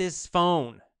at this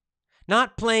phone,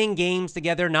 not playing games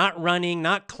together, not running,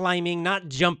 not climbing, not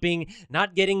jumping,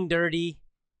 not getting dirty,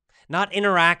 not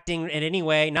interacting in any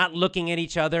way, not looking at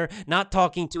each other, not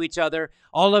talking to each other.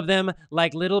 All of them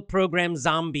like little programmed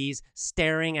zombies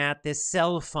staring at this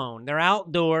cell phone. They're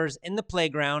outdoors in the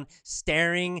playground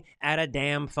staring at a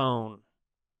damn phone.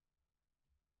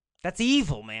 That's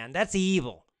evil, man. That's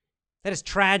evil. That is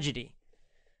tragedy.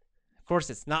 Of course,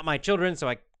 it's not my children, so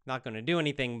I'm not going to do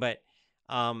anything, but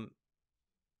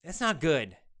it's not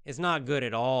good. It's not good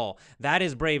at all. That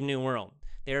is Brave New World.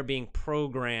 They're being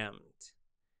programmed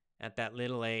at that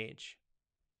little age.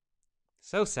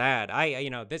 So sad.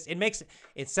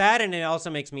 It's sad, and it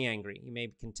also makes me angry. You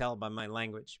maybe can tell by my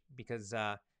language, because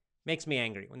it makes me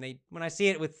angry. When I see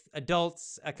it with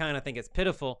adults, I kind of think it's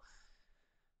pitiful.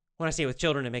 When I see it with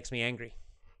children, it makes me angry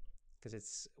because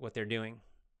it's what they're doing.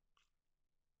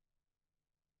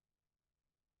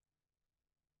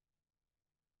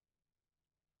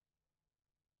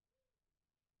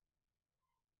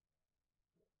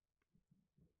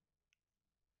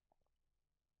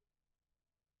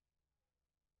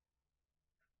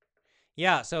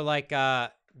 Yeah, so like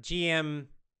GM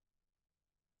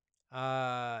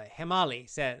Hemali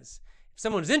says, if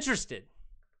someone's interested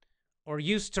or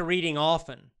used to reading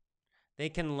often, they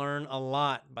can learn a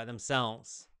lot by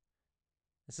themselves.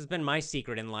 This has been my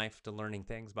secret in life to learning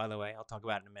things, by the way. I'll talk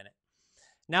about it in a minute.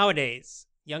 Nowadays,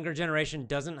 younger generation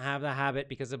doesn't have the habit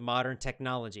because of modern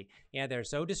technology. Yeah, they're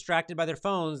so distracted by their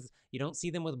phones, you don't see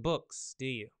them with books, do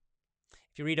you?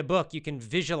 If you read a book, you can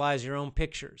visualize your own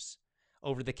pictures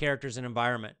over the characters and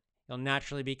environment. You'll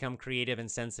naturally become creative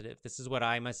and sensitive. This is what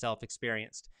I myself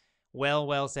experienced.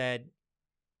 Well said,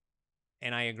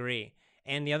 and I agree.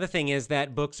 And the other thing is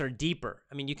that books are deeper.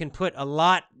 I mean, you can put a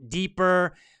lot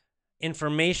deeper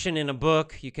information in a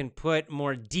book. You can put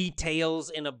more details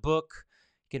in a book.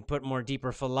 You can put more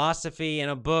deeper philosophy in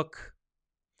a book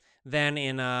than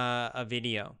in a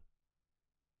video.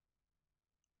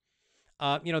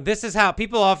 This is how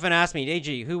people often ask me,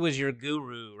 AG, who was your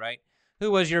guru, right?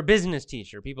 Who was your business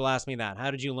teacher? People ask me that. How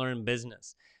did you learn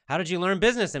business? How did you learn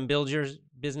business and build your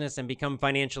business and become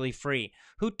financially free?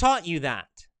 Who taught you that?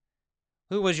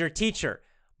 Who was your teacher?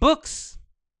 Books.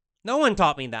 No one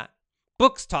taught me that.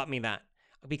 Books taught me that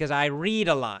because I read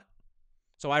a lot.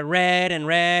 So I read and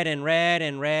read and read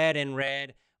and read and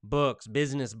read books,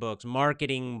 business books,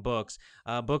 marketing books,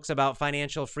 books about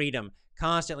financial freedom,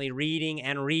 constantly reading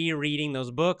and rereading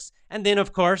those books. And then,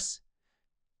 of course,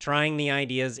 trying the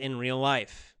ideas in real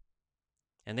life.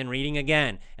 And then reading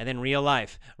again, and then real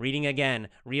life, reading again,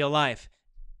 real life.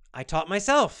 I taught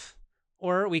myself.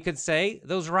 Or we could say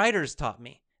those writers taught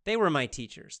me. They were my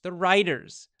teachers. The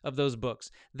writers of those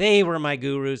books. They were my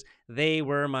gurus. They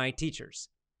were my teachers.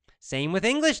 Same with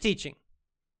English teaching.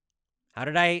 How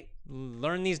did I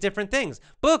learn these different things?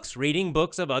 Books, reading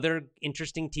books of other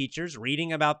interesting teachers,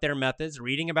 reading about their methods,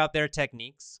 reading about their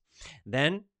techniques,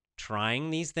 then trying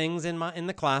these things in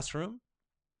the classroom,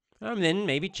 and then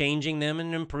maybe changing them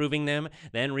and improving them,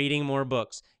 then reading more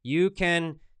books. You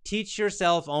can teach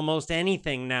yourself almost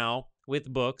anything now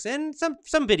with books, and some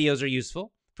videos are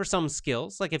useful for some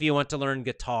skills. Like if you want to learn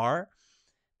guitar,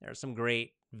 there are some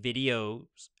great videos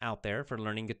out there for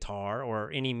learning guitar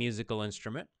or any musical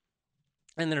instrument.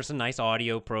 And there are some nice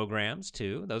audio programs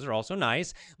too. Those are also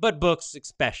nice, but books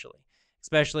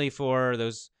especially for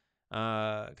those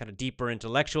kind of deeper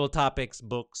intellectual topics.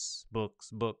 Books.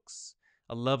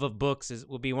 A love of books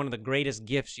will be one of the greatest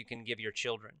gifts you can give your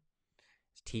children.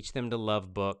 Teach them to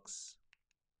love books.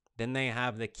 Then they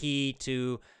have the key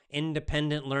to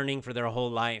independent learning for their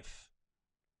whole life.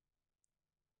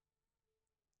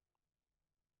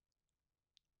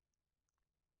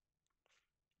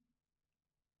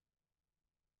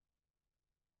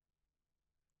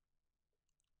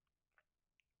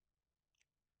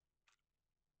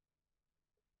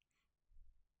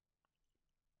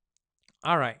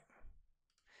 All right.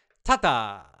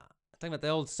 Tata. Talking about the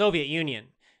old Soviet Union.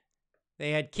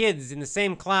 They had kids in the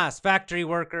same class, factory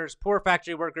workers, poor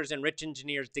factory workers, and rich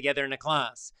engineers together in a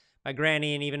class. My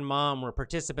granny and even mom were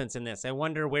participants in this. I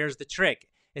wonder where's the trick?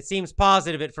 It seems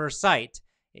positive at first sight.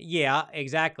 Yeah,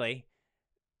 exactly.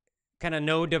 Kind of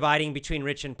no dividing between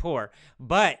rich and poor.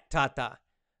 But, Tata,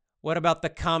 what about the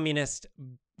communist?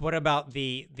 What about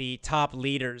the top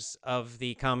leaders of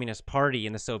the Communist Party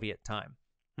in the Soviet time?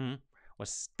 Was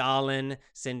Stalin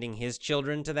sending his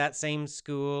children to that same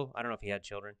school? I don't know if he had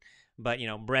children. But,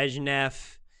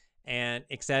 Brezhnev and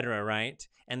etc., right?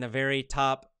 And the very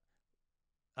top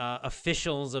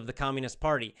officials of the Communist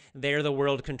Party, they're the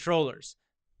world controllers.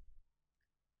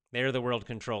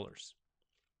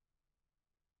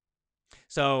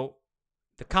 So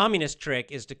the communist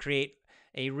trick is to create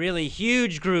a really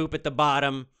huge group at the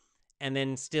bottom and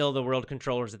then still the world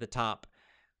controllers at the top.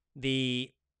 The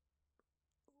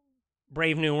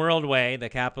Brave New World way, the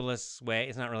capitalist way,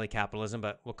 it's not really capitalism,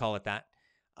 but we'll call it that.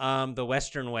 The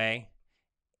Western way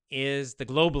is the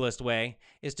globalist way,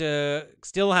 is to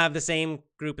still have the same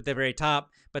group at the very top,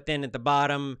 but then at the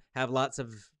bottom have lots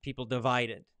of people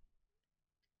divided.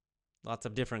 Lots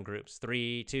of different groups,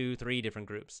 3 different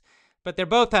groups. But they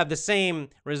both have the same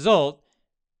result.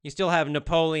 You still have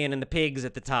Napoleon and the pigs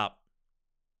at the top.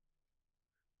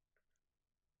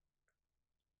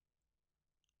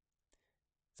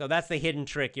 So that's the hidden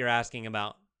trick you're asking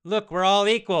about. Look, we're all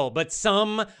equal, but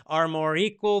some are more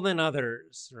equal than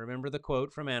others. Remember the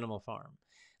quote from Animal Farm.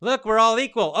 Look, we're all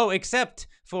equal. Oh, except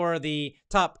for the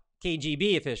top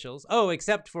KGB officials. Oh,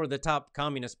 except for the top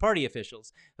Communist Party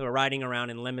officials who are riding around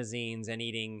in limousines and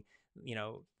eating,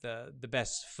 the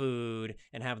best food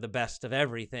and have the best of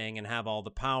everything and have all the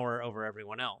power over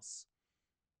everyone else.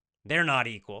 They're not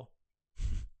equal.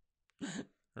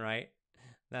 Right?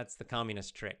 That's the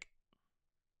communist trick.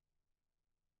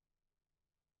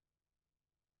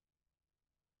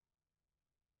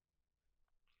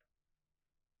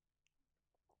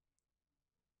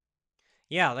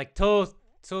 Yeah, like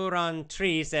Toran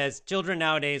Tree says, children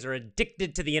nowadays are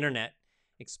addicted to the internet,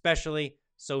 especially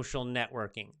social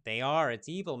networking. They are. It's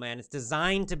evil, man. It's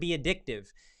designed to be addictive.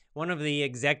 one of the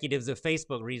executives of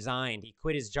Facebook resigned. He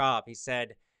quit his job. He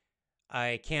said,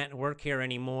 I can't work here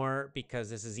anymore because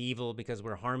this is evil, because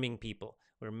we're harming people.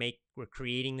 We're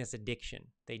creating this addiction.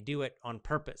 They do it on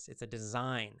purpose. It's a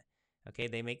design. Okay,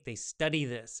 they study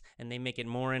this and they make it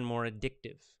more and more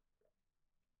addictive.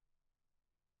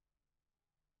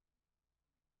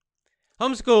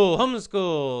 Homeschool,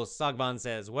 Sagban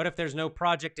says. What if there's no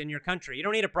project in your country? You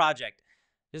don't need a project.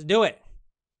 Just do it.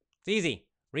 It's easy.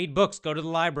 Read books, go to the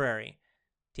library.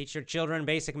 Teach your children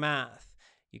basic math.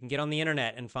 You can get on the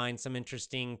internet and find some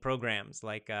interesting programs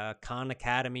like Khan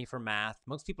Academy for math.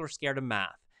 Most people are scared of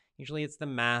math. Usually it's the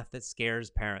math that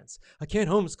scares parents. I can't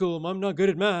homeschool them. I'm not good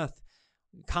at math.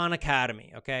 Khan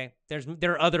Academy, okay?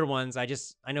 There are other ones. I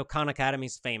know Khan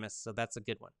Academy's famous, so that's a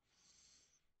good one.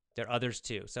 There are others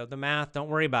too. So the math, don't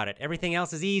worry about it. Everything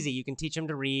else is easy. You can teach them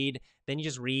to read. Then you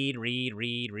just read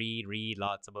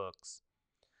lots of books.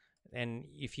 And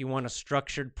if you want a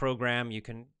structured program, you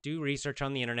can do research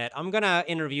on the internet. I'm going to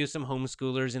interview some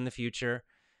homeschoolers in the future,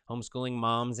 homeschooling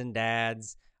moms and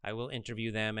dads. I will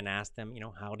interview them and ask them,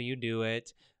 how do you do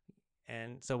it?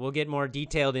 And so we'll get more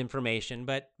detailed information.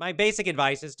 But my basic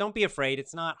advice is don't be afraid.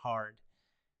 It's not hard.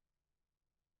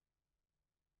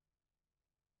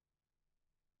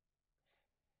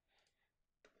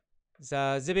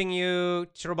 Zibingyu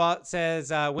Chirobot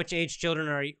says, which age children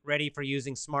are ready for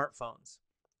using smartphones?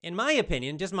 In my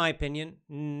opinion, just my opinion,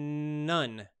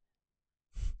 none.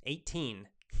 18.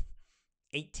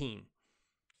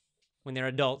 When they're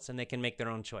adults and they can make their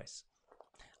own choice.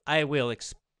 I will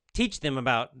teach them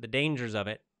about the dangers of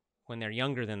it when they're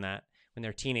younger than that, when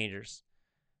they're teenagers.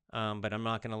 But I'm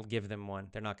not going to give them one.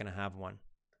 They're not going to have one.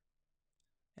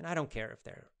 And I don't care if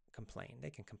they complain. They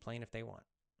can complain if they want.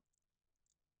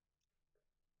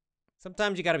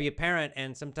 Sometimes you got to be a parent,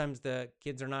 and sometimes the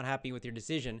kids are not happy with your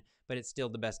decision, but it's still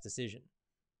the best decision.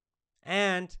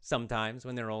 And sometimes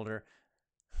when they're older,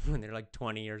 when they're like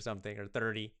 20 or something or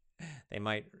 30, they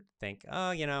might think,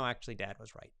 oh, actually dad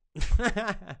was right.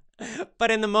 But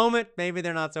in the moment, maybe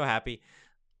they're not so happy.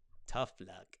 Tough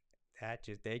luck.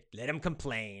 They let them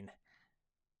complain.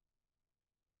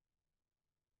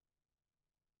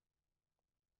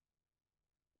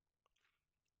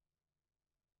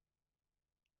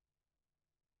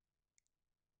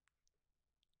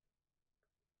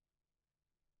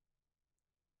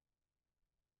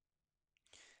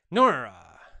 Nora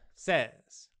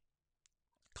says,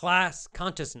 class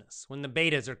consciousness, when the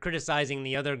betas are criticizing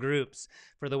the other groups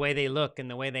for the way they look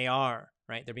and the way they are,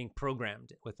 right? They're being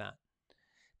programmed with that.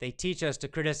 They teach us to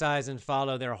criticize and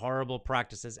follow their horrible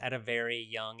practices at a very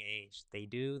young age. They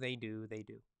do.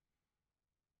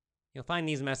 You'll find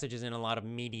these messages in a lot of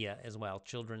media as well,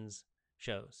 children's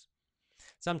shows.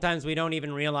 Sometimes we don't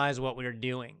even realize what we're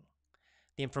doing.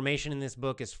 The information in this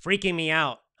book is freaking me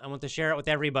out. I want to share it with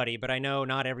everybody, but I know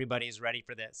not everybody is ready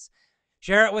for this.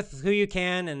 Share it with who you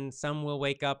can, and some will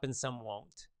wake up and some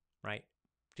won't, right?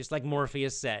 Just like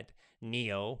Morpheus said,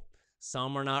 Neo,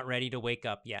 some are not ready to wake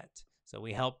up yet. So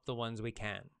we help the ones we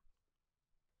can.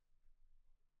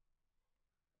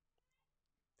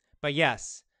 But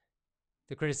yes,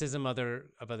 the criticism of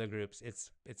other groups,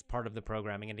 it's part of the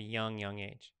programming at a young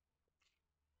age.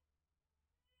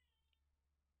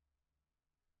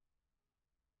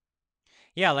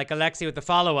 Yeah, like Alexi with the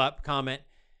follow-up comment.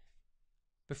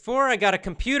 Before I got a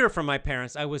computer from my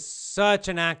parents, I was such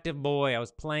an active boy. I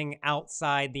was playing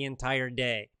outside the entire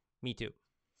day. Me too.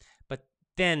 But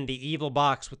then the evil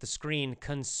box with the screen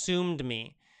consumed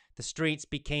me. The streets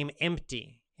became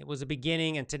empty. It was a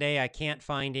beginning, and today I can't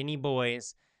find any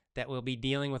boys that will be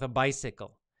dealing with a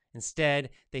bicycle. Instead,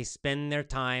 they spend their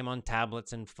time on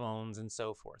tablets and phones and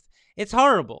so forth. It's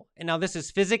horrible. And now this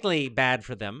is physically bad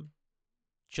for them.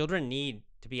 Children need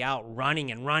to be out running,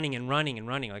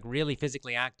 like really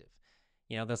physically active.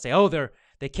 They'll say, oh,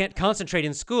 they can't concentrate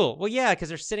in school. Well, yeah, because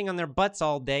they're sitting on their butts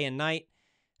all day and night.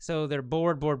 So they're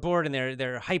bored, and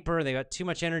they're hyper. They got too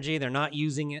much energy. They're not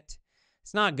using it.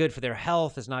 It's not good for their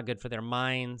health. It's not good for their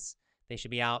minds. They should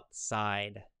be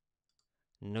outside.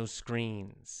 No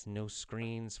screens. No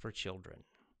screens for children.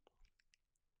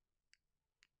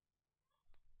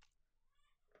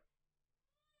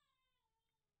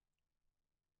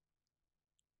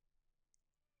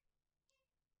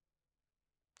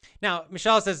 Now,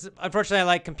 Michelle says, unfortunately, I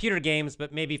like computer games,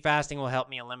 but maybe fasting will help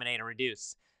me eliminate or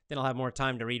reduce. Then I'll have more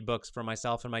time to read books for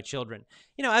myself and my children.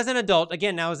 As an adult,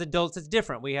 again, now as adults, it's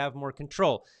different. We have more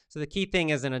control. So the key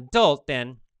thing as an adult,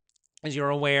 then, is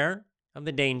you're aware of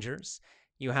the dangers.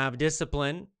 You have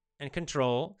discipline and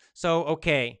control. So,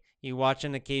 okay, you watch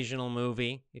an occasional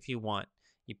movie if you want.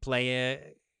 You play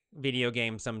a video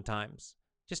game sometimes.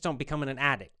 Just don't become an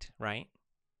addict, right?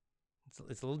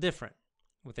 It's a little different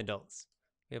with adults.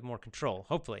 We have more control,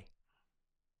 hopefully.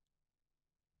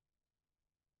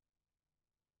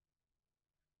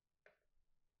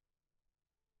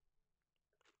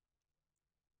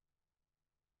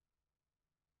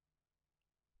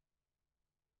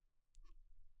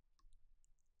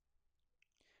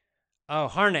 Oh,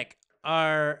 Harnick.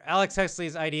 Our Alex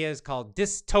Huxley's idea is called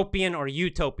dystopian or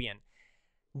utopian.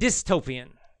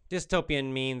 Dystopian.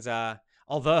 Dystopian means,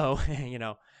 although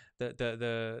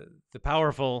the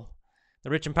powerful, the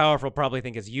rich and powerful probably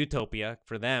think it's utopia.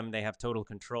 For them, they have total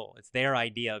control. It's their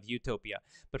idea of utopia.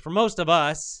 But for most of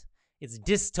us, it's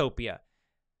dystopia.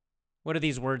 What do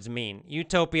these words mean?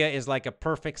 Utopia is like a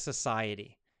perfect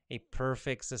society. A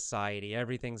perfect society.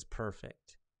 Everything's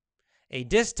perfect. A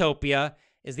dystopia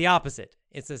is the opposite.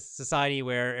 It's a society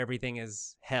where everything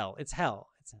is hell. It's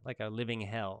hell. It's like a living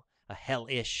hell, a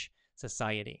hellish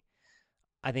society.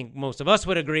 I think most of us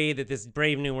would agree that this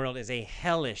Brave New World is a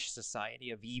hellish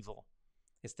society of evil.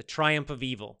 It's the triumph of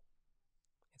evil.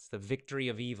 It's the victory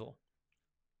of evil.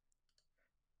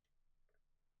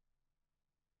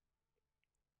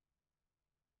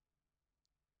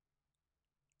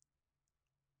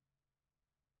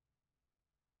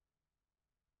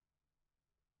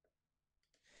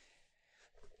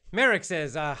 Merrick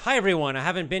says, hi everyone. I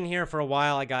haven't been here for a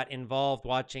while. I got involved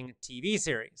watching a TV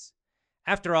series.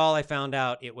 After all, I found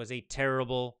out it was a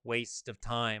terrible waste of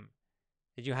time.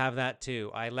 Did you have that too?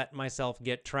 I let myself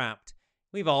get trapped.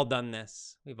 We've all done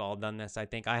this. I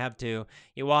think I have too.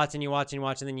 You watch and you watch and you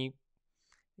watch, and then you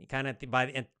kind of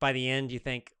by the end you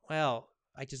think, well,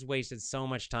 I just wasted so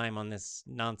much time on this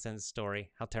nonsense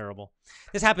story. How terrible.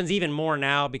 This happens even more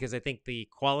now because I think the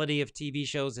quality of TV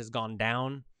shows has gone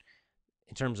down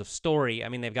in terms of story. I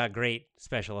mean, they've got great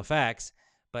special effects,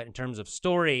 but in terms of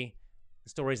story, the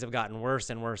stories have gotten worse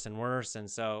and worse and worse. And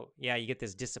so, yeah, you get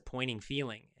this disappointing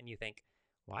feeling and you think,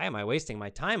 why am I wasting my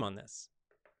time on this?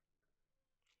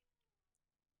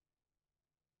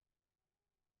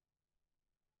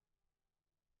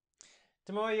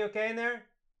 Timo, are you okay in there?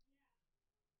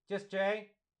 Just Jay?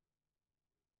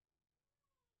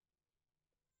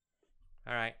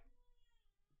 All right.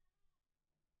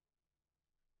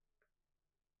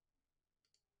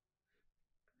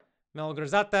 Mel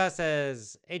Grazata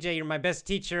says, AJ, you're my best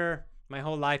teacher my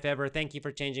whole life ever. Thank you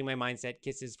for changing my mindset.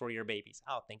 Kisses for your babies.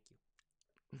 Oh, thank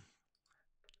you.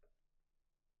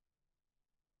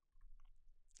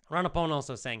 Ranapon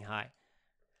also saying hi.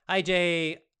 Hi,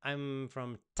 Jay. I'm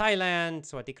from Thailand.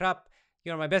 Swati Krap.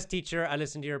 You're my best teacher. I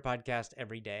listen to your podcast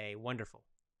every day. Wonderful.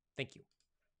 Thank you.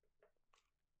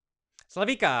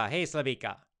 Slavika. Hey,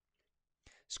 Slavika.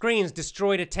 Screens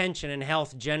destroyed attention and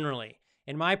health generally.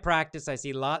 In my practice, I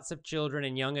see lots of children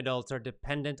and young adults are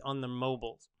dependent on the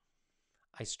mobiles.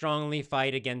 I strongly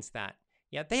fight against that.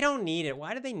 Yeah, they don't need it.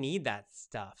 Why do they need that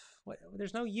stuff?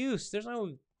 There's no use. There's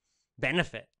no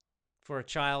benefit for a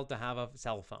child to have a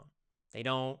cell phone. They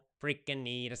don't freaking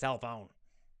need a cell phone.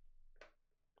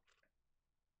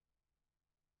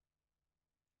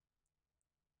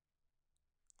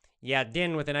 Yeah,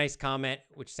 Din with a nice comment,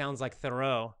 which sounds like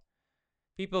Thoreau.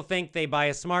 People think they buy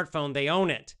a smartphone, they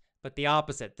own it. But the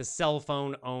opposite, the cell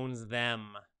phone owns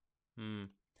them.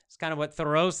 It's kind of what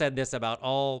Thoreau said this about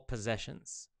all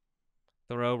possessions.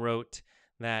 Thoreau wrote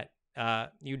that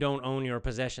you don't own your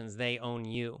possessions, they own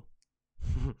you.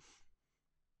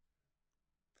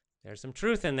 There's some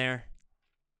truth in there.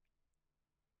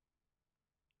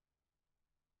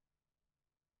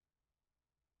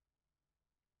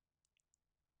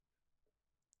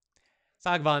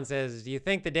 Sagvan says, do you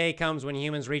think the day comes when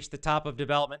humans reach the top of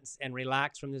development and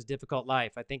relax from this difficult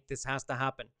life? I think this has to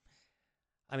happen.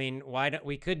 I mean,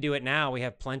 we could do it now. We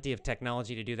have plenty of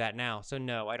technology to do that now. So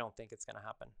no, I don't think it's going to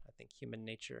happen. I think human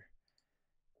nature.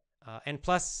 And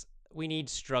plus, we need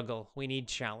struggle. We need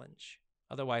challenge.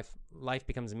 Otherwise, life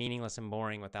becomes meaningless and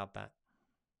boring without that.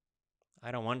 I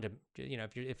don't want to,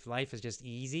 if life is just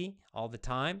easy all the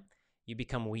time, you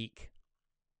become weak.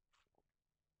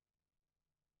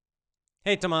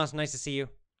 Hey, Tomas, nice to see you.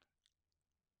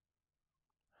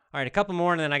 All right, a couple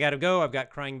more, and then I got to go. I've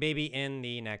got crying baby in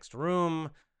the next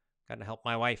room. Got to help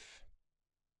my wife.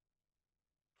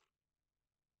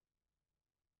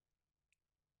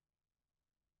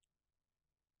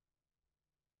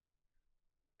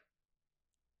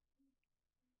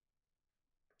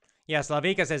 Yeah,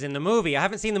 Slavika says, in the movie, I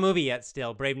haven't seen the movie yet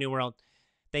still, Brave New World,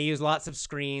 they use lots of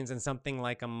screens and something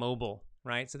like a mobile,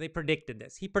 right? So they predicted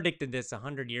this. He predicted this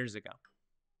 100 years ago.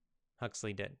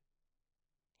 Huxley did.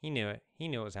 He knew it. He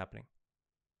knew it was happening.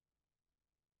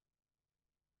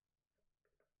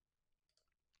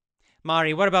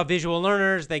 Mari, what about visual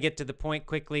learners? They get to the point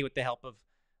quickly with the help of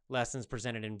lessons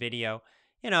presented in video.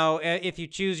 You know, if you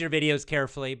choose your videos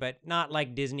carefully, but not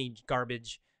like Disney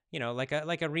garbage, you know, like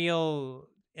a real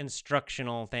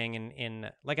instructional thing in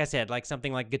like I said, like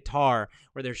something like guitar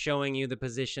where they're showing you the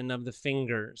position of the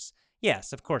fingers.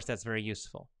 Yes, of course that's very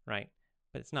useful, right?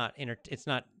 But it's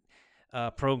not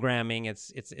programming.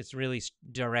 It's really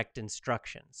direct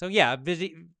instruction. So yeah,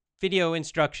 video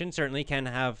instruction certainly can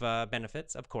have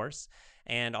benefits, of course,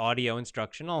 and audio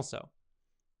instruction also.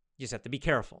 You just have to be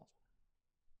careful.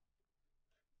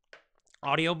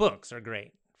 Audiobooks are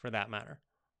great for that matter.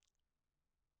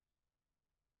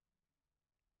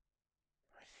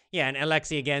 Yeah, and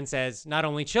Alexi again says, not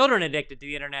only children addicted to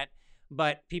the internet,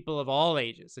 but people of all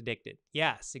ages addicted.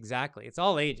 Yes, exactly. It's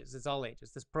all ages. It's all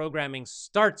ages. This programming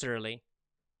starts early.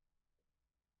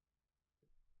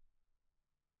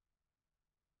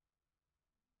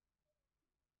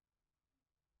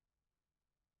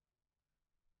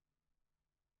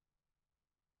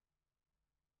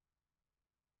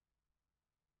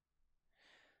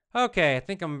 Okay, I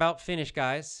think I'm about finished,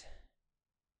 guys.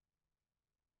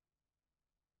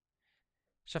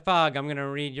 Shafag, I'm going to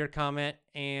read your comment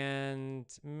and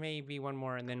maybe one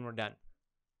more, and then we're done.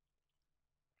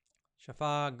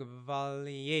 Shafag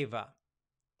Valieva.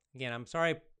 Again, I'm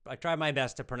sorry. I tried my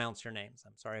best to pronounce your names.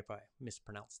 I'm sorry if I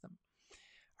mispronounced them.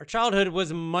 Our childhood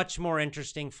was much more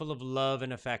interesting, full of love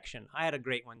and affection. I had a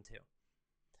great one, too.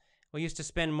 We used to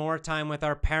spend more time with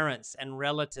our parents and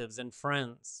relatives and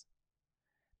friends.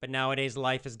 But nowadays,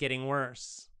 life is getting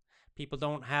worse. People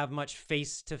don't have much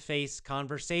face-to-face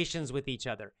conversations with each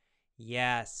other.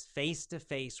 Yes,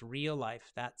 face-to-face, real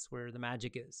life. That's where the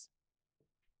magic is.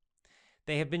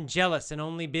 They have been jealous and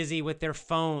only busy with their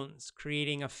phones,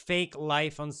 creating a fake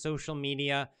life on social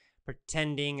media,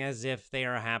 pretending as if they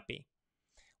are happy.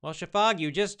 Well, Shafag,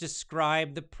 you just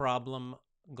described the problem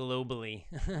globally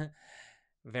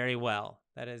very well.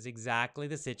 That is exactly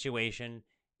the situation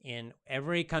in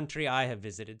every country I have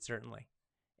visited, certainly.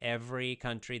 Every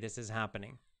country this is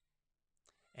happening.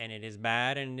 And it is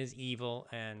bad and it is evil,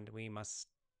 and we must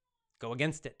go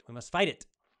against it. We must fight it.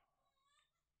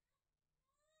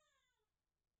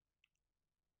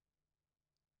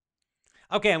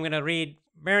 Okay, I'm going to read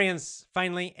Marion's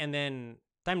finally, and then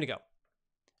time to go.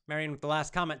 Marion with the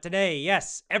last comment today.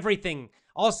 Yes, everything.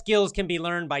 All skills can be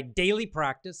learned by daily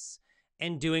practice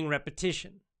and doing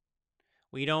repetition.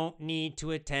 We don't need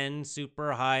to attend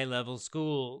super high-level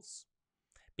schools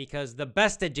because the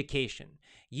best education,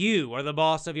 you are the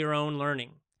boss of your own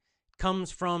learning,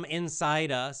 comes from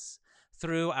inside us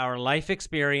through our life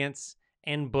experience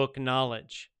and book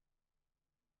knowledge.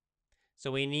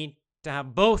 So we need to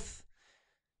have both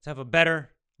to have a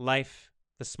better life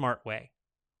the smart way.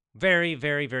 Very,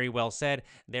 very, very well said.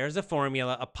 There's a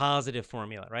formula, a positive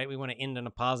formula, right? We want to end in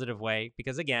a positive way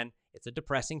because, again, it's a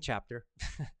depressing chapter.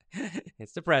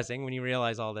 It's depressing when you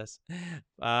realize all this.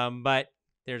 But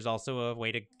there's also a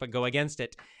way to go against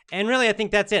it. And really, I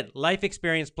think that's it. Life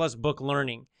experience plus book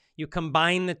learning. You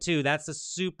combine the two. That's a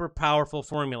super powerful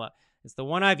formula. It's the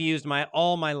one I've used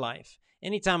all my life.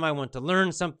 Anytime I want to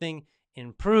learn something,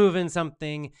 improve in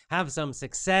something, have some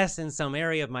success in some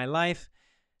area of my life,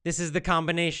 this is the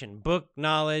combination. Book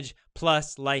knowledge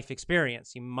plus life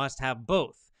experience. You must have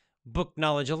both. Book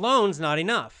knowledge alone is not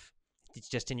enough. It's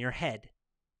just in your head.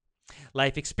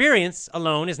 Life experience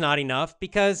alone is not enough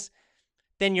because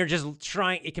then you're just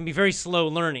trying. It can be very slow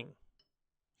learning.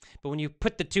 But when you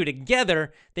put the two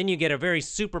together, then you get a very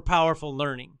super powerful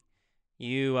learning.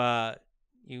 You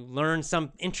learn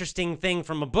some interesting thing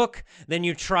from a book, then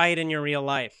you try it in your real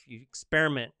life. You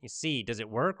experiment. You see, does it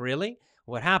work, really?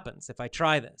 What happens if I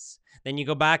try this? Then you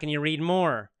go back and you read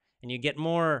more, and you get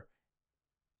more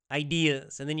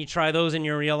ideas, and then you try those in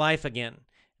your real life again.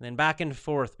 And then back and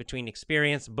forth between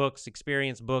experience books,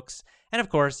 and of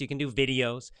course, you can do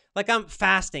videos. Like I'm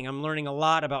fasting. I'm learning a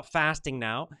lot about fasting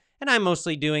now, and I'm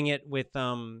mostly doing it with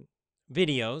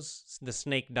videos, the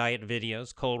snake diet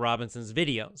videos, Cole Robinson's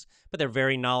videos. But they're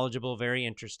very knowledgeable, very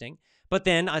interesting. But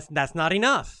then that's not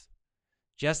enough.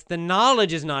 Just the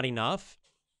knowledge is not enough.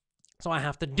 So I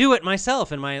have to do it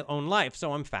myself in my own life.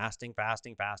 So I'm fasting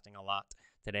a lot.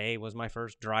 Today was my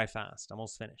first dry fast,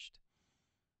 almost finished.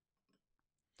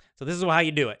 So this is how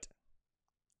you do it.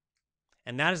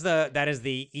 And that is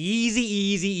the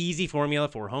easy formula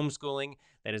for homeschooling.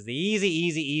 That is the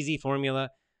easy formula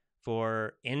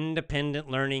for independent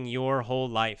learning your whole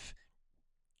life.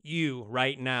 You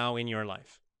right now in your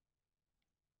life.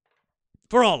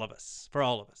 For all of us.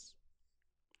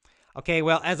 Okay,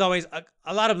 well, as always,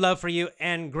 a lot of love for you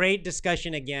and great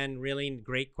discussion again. Really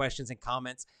great questions and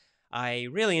comments. I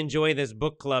really enjoy this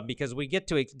book club because we get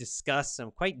to discuss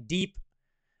some quite deep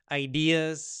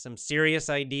ideas, some serious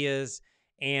ideas.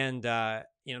 And,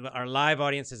 our live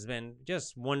audience has been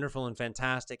just wonderful and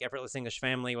fantastic. Effortless English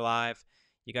Family Live.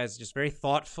 You guys are just very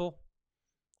thoughtful.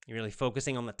 You're really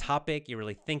focusing on the topic. You're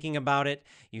really thinking about it.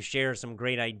 You share some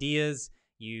great ideas.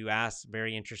 You ask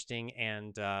very interesting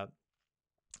and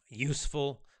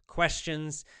useful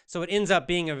questions. So it ends up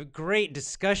being a great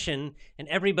discussion, and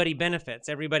everybody benefits.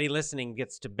 Everybody listening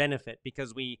gets to benefit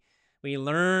because we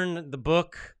learn the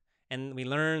book and we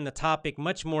learn the topic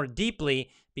much more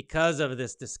deeply because of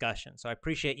this discussion. So I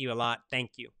appreciate you a lot.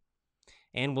 Thank you.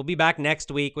 And we'll be back next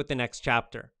week with the next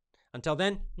chapter. Until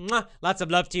then, lots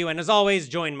of love to you. And as always,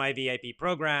 join my VIP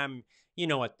program. You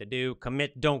know what to do.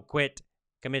 Commit, don't quit.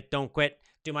 Commit, don't quit.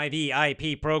 To my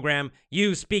VIP program.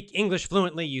 You speak English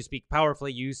fluently. You speak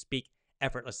powerfully. You speak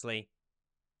effortlessly.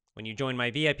 When you join my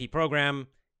VIP program,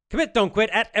 commit, don't quit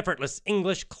at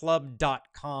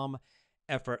effortlessenglishclub.com.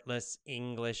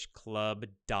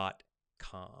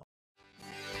 effortlessenglishclub.com.